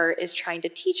our chart is trying to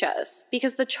teach us,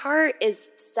 because the chart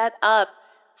is set up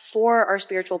for our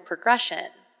spiritual progression.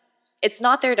 It's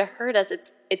not there to hurt us.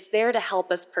 It's there to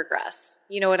help us progress.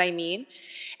 You know what I mean?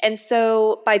 And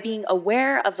so by being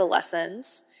aware of the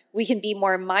lessons, we can be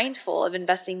more mindful of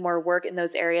investing more work in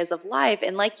those areas of life.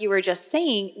 And like you were just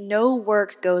saying, no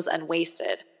work goes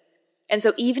unwasted. And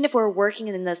so even if we're working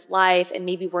in this life and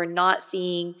maybe we're not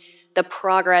seeing the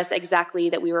progress exactly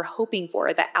that we were hoping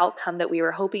for, the outcome that we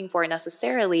were hoping for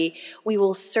necessarily, we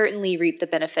will certainly reap the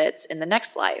benefits in the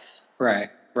next life. Right.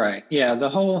 Yeah. The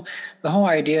whole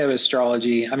idea of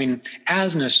astrology, I mean,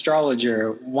 as an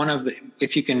astrologer, once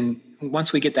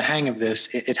we get the hang of this,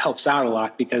 it helps out a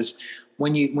lot, because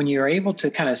when you're able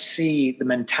to kind of see the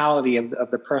mentality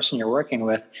of the person you're working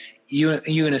with, you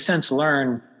in a sense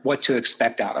learn what to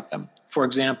expect out of them. For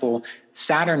example,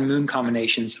 Saturn moon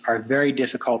combinations are very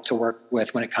difficult to work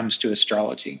with when it comes to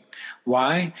astrology.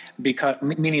 Why? Because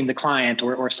meaning the client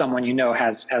or someone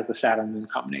has the Saturn moon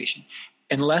combination.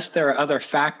 Unless there are other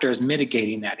factors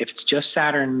mitigating that. If it's just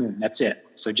Saturn moon, that's it.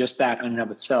 So just that in and of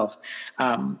itself.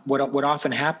 What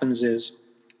often happens is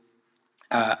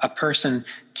a person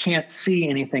can't see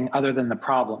anything other than the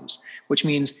problems, which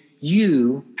means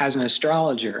you, as an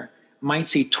astrologer, might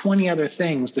see 20 other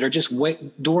things that are just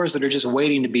doors that are just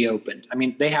waiting to be opened. I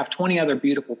mean, they have 20 other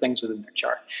beautiful things within their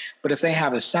chart. But if they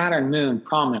have a Saturn moon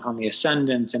prominent on the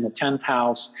ascendant in the 10th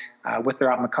house, with their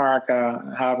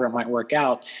Atmakaraka, however it might work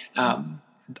out,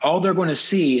 all they're going to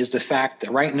see is the fact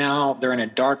that right now they're in a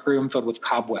dark room filled with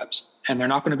cobwebs, and they're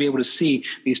not going to be able to see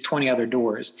these 20 other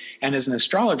doors. And as an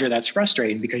astrologer, that's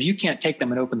frustrating because you can't take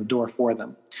them and open the door for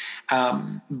them.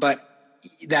 But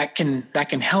that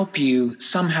can help you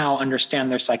somehow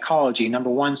understand their psychology, number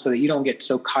one, so that you don't get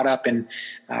so caught up in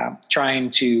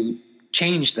trying to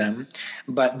change them.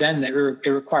 But then it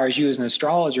requires you as an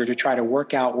astrologer to try to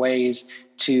work out ways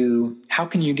to how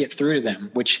can you get through to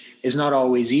them, which is not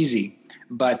always easy.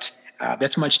 But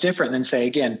that's much different than, say,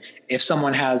 again, if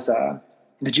someone has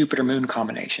the Jupiter moon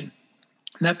combination.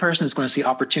 That person is going to see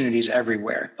opportunities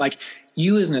everywhere. Like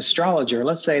you as an astrologer,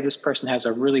 let's say this person has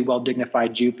a really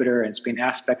well-dignified Jupiter and it's being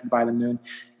aspected by the moon.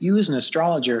 You as an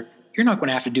astrologer, you're not going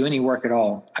to have to do any work at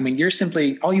all. I mean,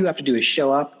 all you have to do is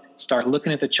show up, start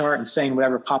looking at the chart and saying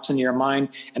whatever pops into your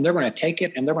mind, and they're going to take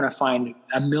it and they're going to find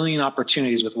a million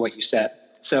opportunities with what you said.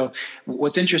 So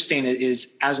what's interesting is,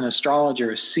 as an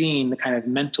astrologer, seeing the kind of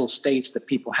mental states that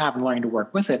people have and learning to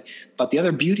work with it. But the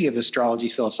other beauty of astrology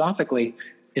philosophically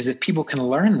is if people can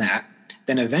learn that,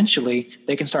 then eventually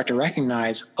they can start to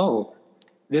recognize, oh,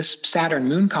 this Saturn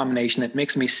moon combination that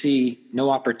makes me see no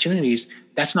opportunities,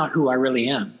 that's not who I really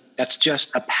am. That's just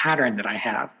a pattern that I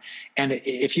have. And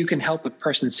if you can help a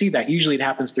person see that, usually it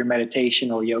happens through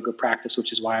meditation or yoga practice,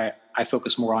 which is why I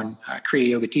focus more on Kriya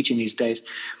Yoga teaching these days.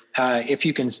 If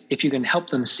you can help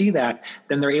them see that,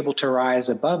 then they're able to rise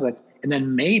above it. And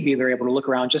then maybe they're able to look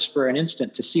around just for an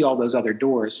instant to see all those other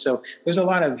doors. So there's a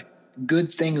lot of good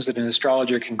things that an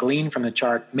astrologer can glean from the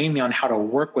chart, mainly on how to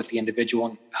work with the individual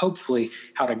and hopefully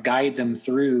how to guide them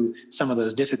through some of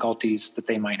those difficulties that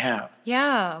they might have.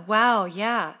 Yeah. Wow.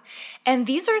 Yeah. And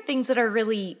these are things that are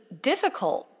really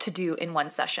difficult to do in one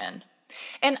session.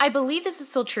 And I believe this is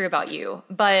still true about you.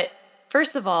 But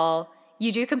first of all,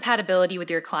 you do compatibility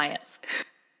with your clients.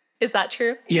 Is that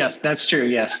true? Yes, that's true.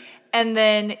 Yes. And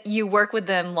then you work with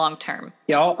them long term.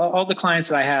 Yeah, all the clients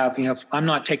that I have, I'm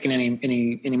not taking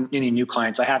any new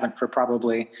clients. I haven't for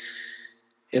probably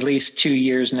at least 2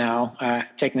 years now,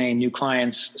 taking any new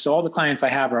clients. So all the clients I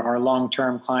have are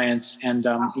long-term clients. And,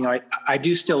 I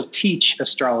do still teach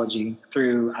astrology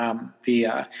through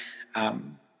the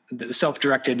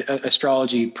self-directed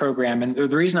astrology program. And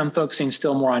the reason I'm focusing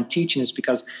still more on teaching is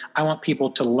because I want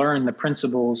people to learn the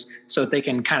principles so that they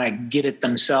can kind of get it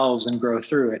themselves and grow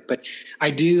through it. But I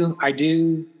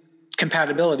do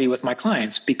compatibility with my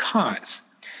clients because,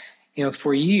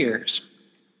 for years,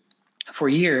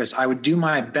 I would do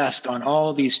my best on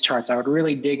all these charts. I would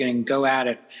really dig in and go at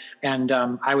it. And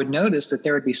I would notice that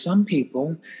there would be some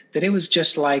people that it was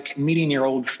just like meeting your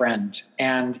old friend.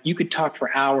 And you could talk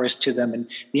for hours to them. And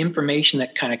the information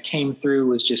that kind of came through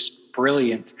was just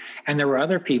brilliant. And there were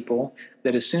other people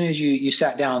that as soon as you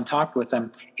sat down and talked with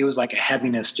them, it was like a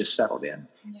heaviness just settled in.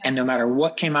 Yeah. And no matter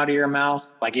what came out of your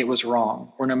mouth, like it was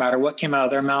wrong. Or no matter what came out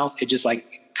of their mouth, it just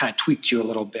like kind of tweaked you a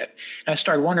little bit. And I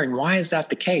started wondering, why is that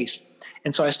the case?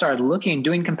 And so I started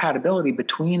doing compatibility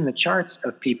between the charts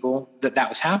of people that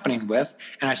was happening with,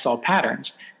 and I saw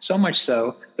patterns. So much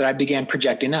so that I began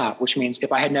projecting out, which means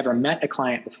if I had never met a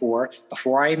client before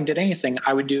I even did anything,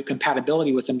 I would do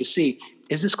compatibility with them to see,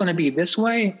 is this going to be this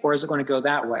way or is it going to go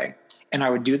that way? And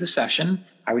I would do the session,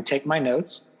 I would take my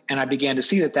notes, and I began to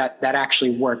see that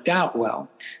actually worked out well.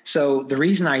 So the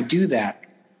reason I do that,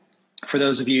 for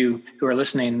those of you who are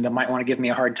listening that might want to give me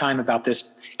a hard time about this,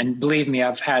 and believe me,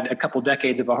 I've had a couple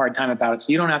decades of a hard time about it,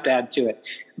 so you don't have to add to it.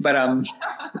 But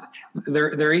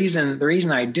the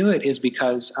reason I do it is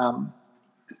because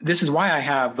this is why I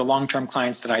have the long-term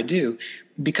clients that I do,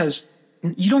 because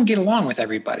you don't get along with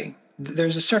everybody.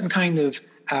 There's a certain kind of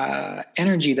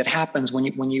energy that happens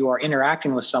when you are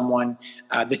interacting with someone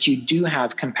that you do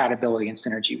have compatibility and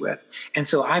synergy with. And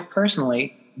so I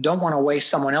personally don't want to waste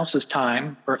someone else's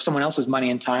time or someone else's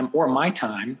money and time or my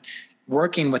time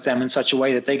working with them in such a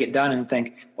way that they get done and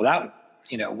think, well,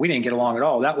 we didn't get along at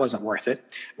all. That wasn't worth it.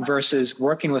 Versus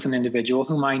working with an individual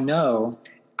whom I know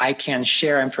I can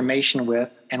share information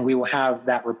with, and we will have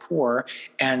that rapport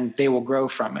and they will grow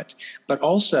from it. But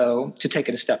also, to take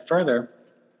it a step further,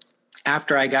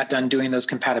 after I got done doing those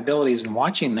compatibilities and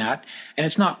watching that, and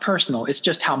it's not personal, it's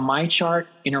just how my chart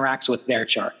interacts with their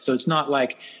chart. So it's not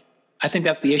like, I think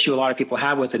that's the issue a lot of people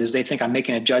have with it, is they think I'm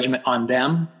making a judgment on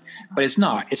them, but it's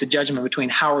not. It's a judgment between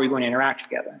how are we going to interact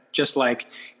together. Just like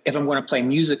if I'm going to play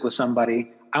music with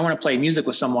somebody, I want to play music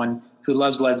with someone who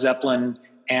loves Led Zeppelin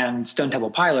and Stone Temple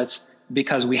Pilots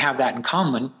because we have that in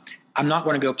common. I'm not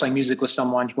going to go play music with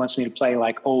someone who wants me to play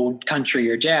like old country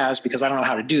or jazz because I don't know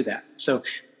how to do that. So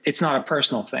it's not a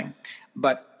personal thing.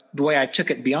 But the way I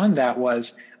took it beyond that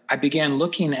was I began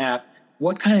looking at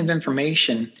what kind of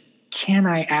information can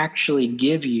I actually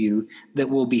give you that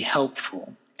will be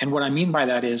helpful? And what I mean by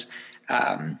that is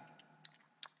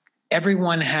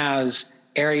everyone has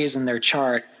areas in their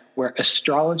chart where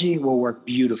astrology will work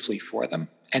beautifully for them.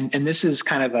 And this is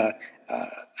kind of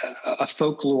a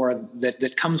folklore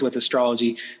that comes with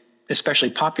astrology, especially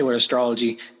popular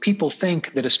astrology. People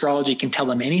think that astrology can tell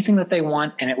them anything that they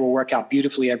want and it will work out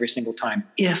beautifully every single time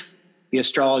if the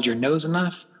astrologer knows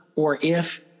enough or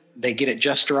if they get it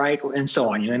just right, and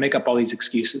so on. They make up all these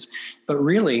excuses. But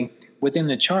really, within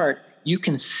the chart, you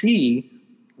can see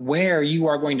where you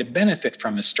are going to benefit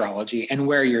from astrology and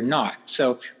where you're not.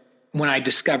 So when I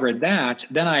discovered that,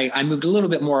 then I moved a little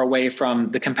bit more away from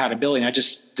the compatibility. And I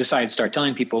just decided to start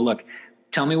telling people, look,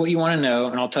 tell me what you want to know,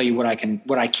 and I'll tell you what I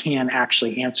can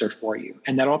actually answer for you.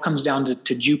 And that all comes down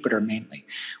to Jupiter mainly.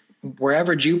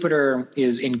 Wherever Jupiter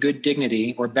is in good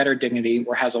dignity or better dignity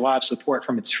or has a lot of support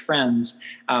from its friends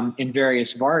in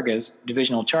various Vargas,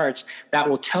 divisional charts, that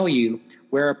will tell you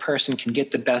where a person can get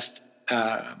the best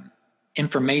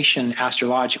information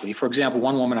astrologically. For example,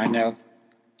 one woman I know,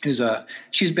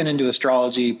 she's been into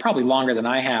astrology probably longer than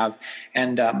I have.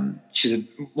 And she's a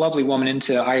lovely woman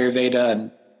into Ayurveda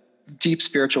and deep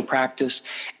spiritual practice.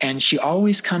 And she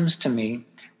always comes to me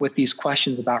with these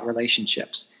questions about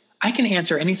relationships. I can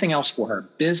answer anything else for her,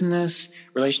 business,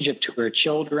 relationship to her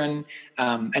children,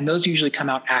 and those usually come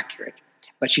out accurate.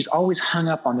 But she's always hung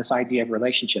up on this idea of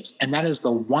relationships. And that is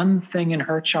the one thing in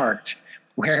her chart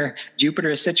where Jupiter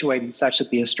is situated such that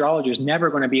the astrologer is never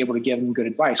going to be able to give them good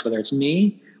advice, whether it's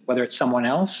me, whether it's someone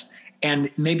else. And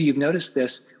maybe you've noticed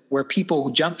this, where people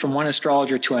jump from one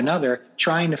astrologer to another,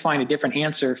 trying to find a different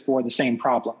answer for the same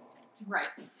problem. Right.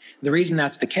 The reason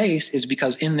that's the case is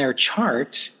because in their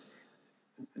chart,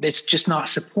 it's just not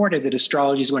supported that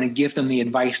astrology is going to give them the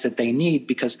advice that they need,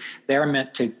 because they're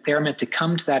meant to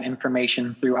come to that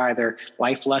information through either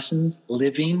life lessons,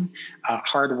 living,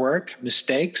 hard work,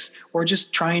 mistakes, or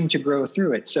just trying to grow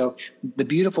through it. So the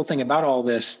beautiful thing about all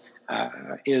this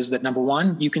is that, number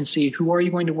one, you can see who are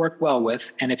you going to work well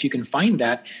with. And if you can find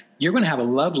that, you're going to have a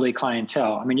lovely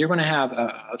clientele. I mean, you're going to have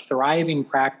a thriving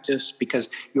practice because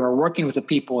you are working with the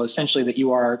people essentially that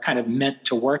you are kind of meant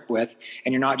to work with,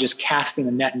 and you're not just casting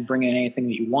the net and bringing in anything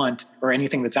that you want or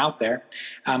anything that's out there.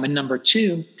 And number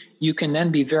two, you can then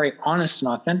be very honest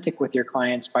and authentic with your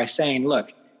clients by saying,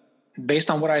 look,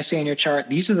 based on what I see in your chart,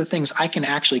 these are the things I can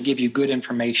actually give you good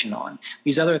information on.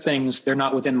 These other things, they're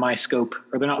not within my scope,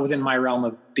 or they're not within my realm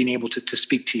of being able to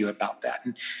speak to you about that.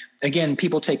 And again,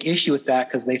 people take issue with that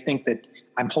because they think that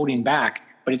I'm holding back,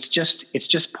 but it's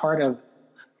just part of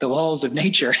the laws of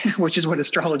nature, which is what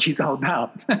astrology is all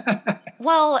about.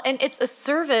 Well, and it's a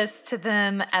service to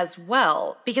them as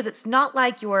well, because it's not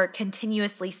like you're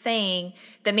continuously saying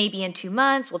that maybe in 2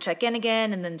 months we'll check in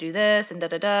again and then do this and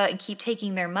and keep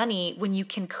taking their money when you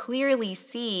can clearly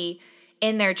see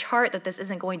in their chart that this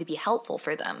isn't going to be helpful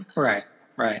for them. Right.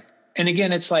 And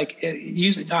again, it's like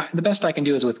the best I can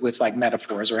do is with like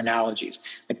metaphors or analogies.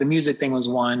 Like the music thing was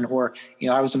one, or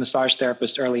I was a massage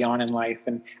therapist early on in life,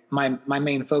 and my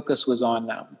main focus was on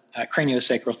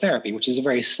craniosacral therapy, which is a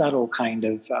very subtle kind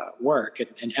of work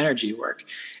and energy work.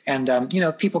 And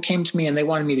if people came to me and they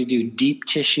wanted me to do deep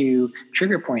tissue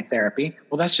trigger point therapy,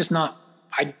 well, that's just not.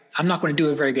 I'm not going to do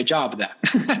a very good job of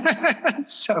that.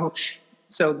 So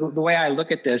the way I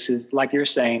look at this is, like you're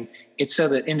saying, it's so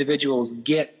that individuals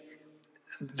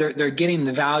they're getting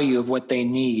the value of what they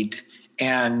need.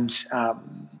 And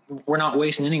we're not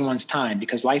wasting anyone's time,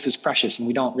 because life is precious,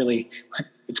 and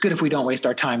it's good if we don't waste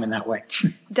our time in that way.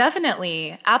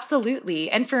 Definitely.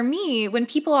 Absolutely. And for me,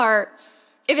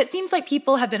 if it seems like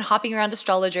people have been hopping around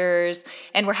astrologers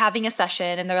and we're having a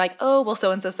session and they're like, oh, well,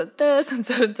 so-and-so said this and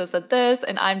so-and-so said this.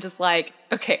 And I'm just like,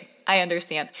 okay, I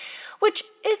understand, which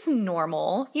is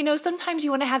normal. Sometimes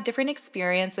you want to have different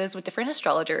experiences with different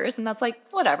astrologers, and that's like,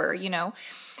 whatever,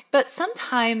 But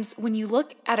sometimes when you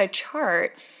look at a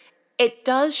chart, it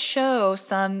does show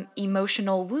some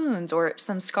emotional wounds or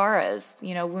some scaras,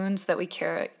 wounds that we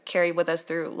carry with us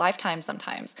through lifetime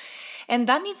sometimes. And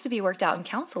that needs to be worked out in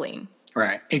counseling.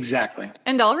 Right, exactly.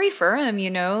 And I'll refer him,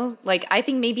 like I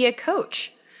think maybe a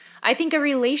coach. I think a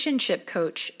relationship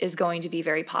coach is going to be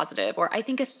very positive, or I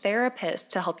think a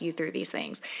therapist to help you through these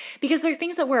things, because they're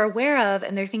things that we're aware of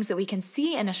and they're things that we can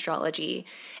see in astrology.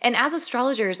 And as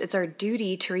astrologers, it's our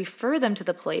duty to refer them to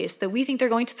the place that we think they're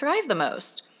going to thrive the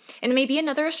most. And it may be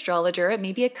another astrologer, it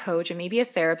may be a coach, it may be a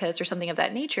therapist or something of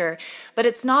that nature, but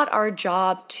it's not our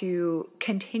job to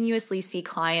continuously see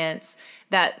clients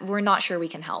that we're not sure we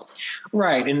can help.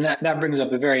 Right. And that brings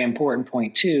up a very important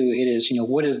point too. It is,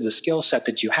 what is the skill set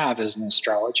that you have as an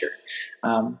astrologer?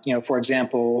 For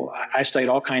example, I studied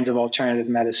all kinds of alternative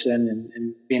medicine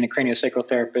and being a craniosacral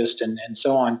therapist and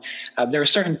so on. There are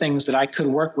certain things that I could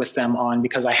work with them on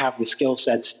because I have the skill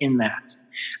sets in that.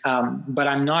 But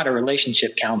I'm not a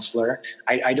relationship counselor.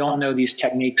 I don't know these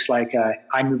techniques like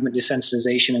eye movement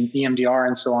desensitization and EMDR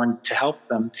and so on to help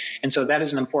them. And so that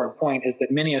is an important point, is that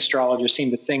many astrologers seem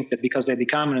to think that because they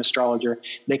become an astrologer,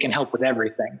 they can help with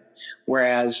everything.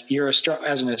 Whereas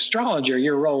as an astrologer,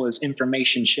 your role is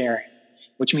information sharing,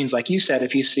 which means, like you said,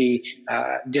 if you see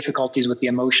difficulties with the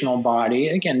emotional body,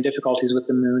 again, difficulties with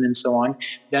the moon and so on,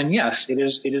 then yes, it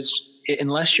is,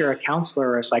 unless you're a counselor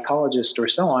or a psychologist or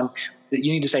so on, that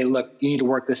you need to say, look, you need to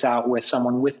work this out with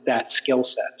someone with that skill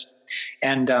set.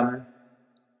 And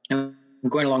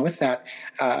going along with that,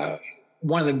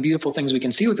 one of the beautiful things we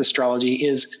can see with astrology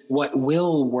is what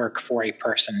will work for a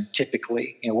person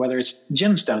typically, whether it's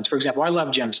gemstones. For example, I love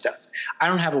gemstones. I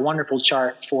don't have a wonderful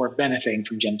chart for benefiting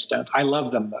from gemstones. I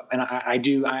love them though. And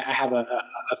I have a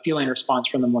feeling response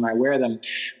from them when I wear them.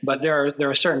 But there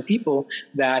are certain people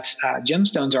that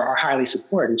gemstones are highly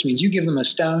supported, which means you give them a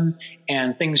stone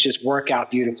and things just work out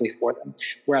beautifully for them.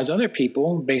 Whereas other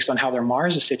people, based on how their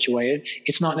Mars is situated,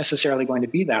 it's not necessarily going to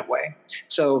be that way.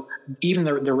 So even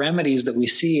the remedies that we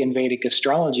see in Vedic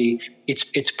astrology,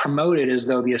 it's promoted as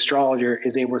though the astrologer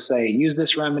is able to say, use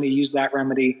this remedy, use that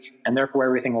remedy, and therefore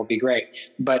everything will be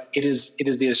great. But it is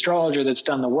the astrologer that's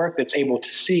done the work that's able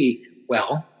to see,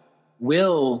 well,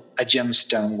 will a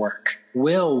gemstone work?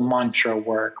 Will mantra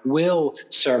work? Will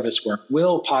service work?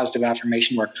 Will positive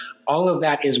affirmation work? All of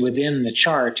that is within the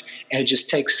chart, and it just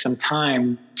takes some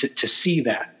time to see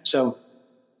that. So,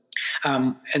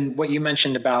 and what you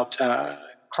mentioned about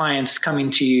clients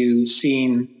coming to you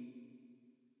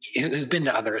who've been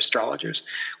to other astrologers.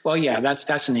 Well, yeah,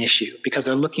 that's an issue because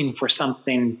they're looking for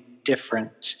something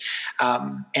different.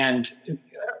 And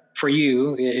for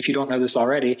you, if you don't know this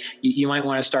already, you might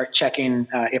want to start checking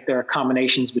if there are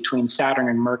combinations between Saturn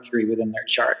and Mercury within their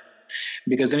chart.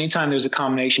 Because anytime there's a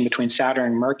combination between Saturn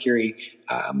and Mercury,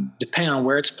 depending on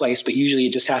where it's placed, but usually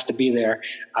it just has to be there,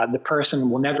 the person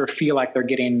will never feel like they're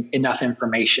getting enough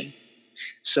information.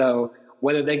 So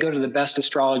whether they go to the best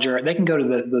astrologer, they can go to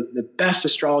the best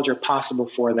astrologer possible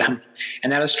for them.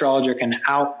 And that astrologer can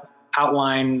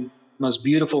outline most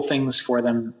beautiful things for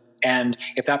them. And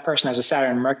if that person has a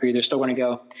Saturn and Mercury, they're still going to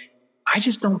go, I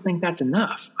just don't think that's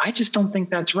enough. I just don't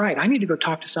think that's right. I need to go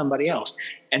talk to somebody else.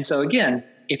 And so again,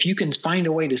 if you can find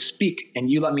a way to speak, and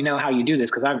you let me know how you do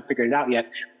this because I haven't figured it out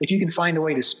yet. If you can find a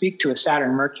way to speak to a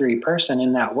Saturn Mercury person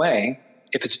in that way,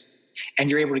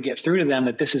 and you're able to get through to them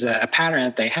that this is a pattern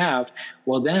that they have,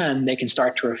 well, then they can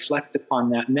start to reflect upon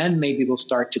that. And then maybe they'll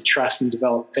start to trust and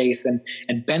develop faith and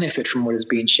benefit from what is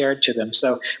being shared to them.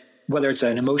 So whether it's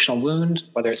an emotional wound,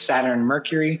 whether it's Saturn and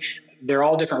Mercury, they're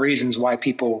all different reasons why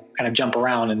people kind of jump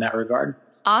around in that regard.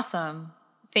 Awesome.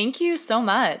 Thank you so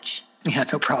much. Yeah,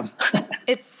 no problem.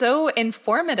 It's so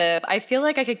informative. I feel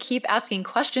like I could keep asking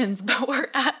questions, but we're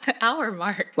at the hour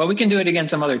mark. Well, we can do it again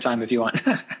some other time if you want.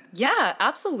 Yeah,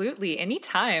 absolutely.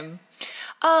 Anytime.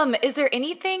 Is there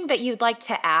anything that you'd like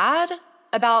to add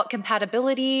about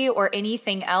compatibility or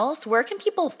anything else? Where can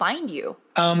people find you?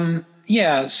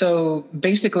 Yeah. So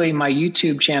basically my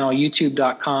YouTube channel,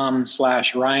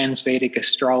 youtube.com/Ryan's Vedic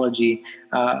Astrology.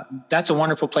 That's a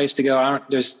wonderful place to go.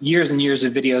 There's years and years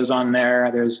of videos on there.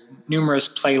 There's numerous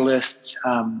playlists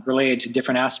related to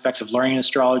different aspects of learning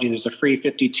astrology. There's a free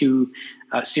 52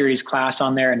 series class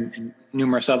on there and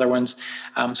numerous other ones.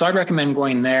 So I'd recommend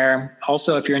going there.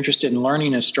 Also, if you're interested in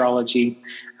learning astrology,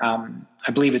 I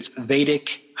believe it's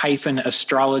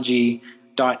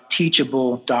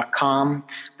Vedic-astrology.teachable.com.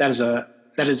 That is a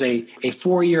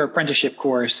 4-year apprenticeship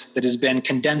course that has been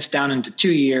condensed down into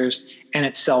 2 years, and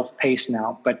it's self-paced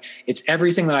now. But it's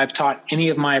everything that I've taught any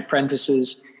of my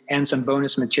apprentices and some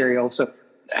bonus material. So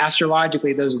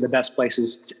astrologically, those are the best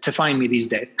places to find me these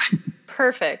days.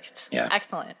 Perfect. Yeah.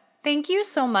 Excellent. Thank you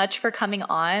so much for coming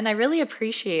on. I really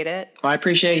appreciate it. Well, I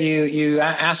appreciate you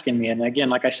asking me. And again,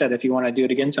 like I said, if you want to do it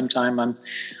again sometime, I'm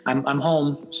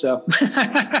home. So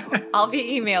I'll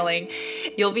be emailing.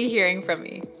 You'll be hearing from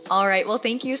me. All right. Well,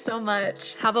 thank you so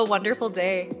much. Have a wonderful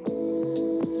day.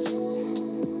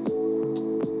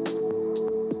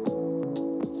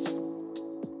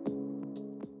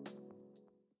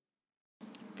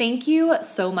 Thank you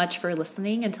so much for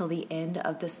listening until the end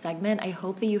of this segment. I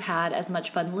hope that you had as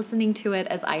much fun listening to it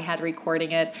as I had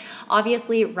recording it.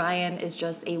 Obviously, Ryan is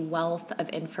just a wealth of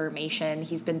information.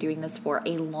 He's been doing this for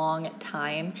a long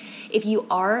time. If you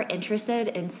are interested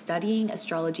in studying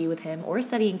astrology with him or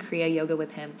studying Kriya Yoga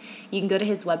with him, you can go to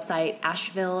his website,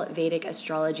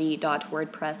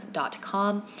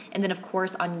 ashevillevedicastrology.wordpress.com. And then, of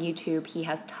course, on YouTube, he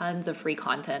has tons of free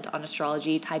content on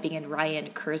astrology, typing in Ryan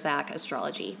Kurzak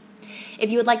Astrology. If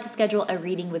you would like to schedule a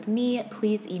reading with me,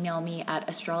 please email me at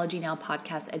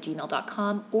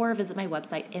astrologynowpodcast@gmail.com or visit my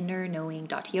website,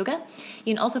 innerknowing.yoga.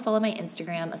 You can also follow my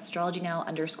Instagram,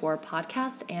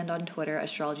 astrologynow_podcast, and on Twitter,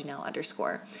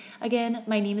 astrologynow_. Again,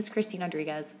 my name is Christine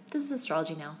Rodriguez. This is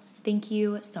Astrology Now. Thank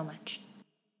you so much.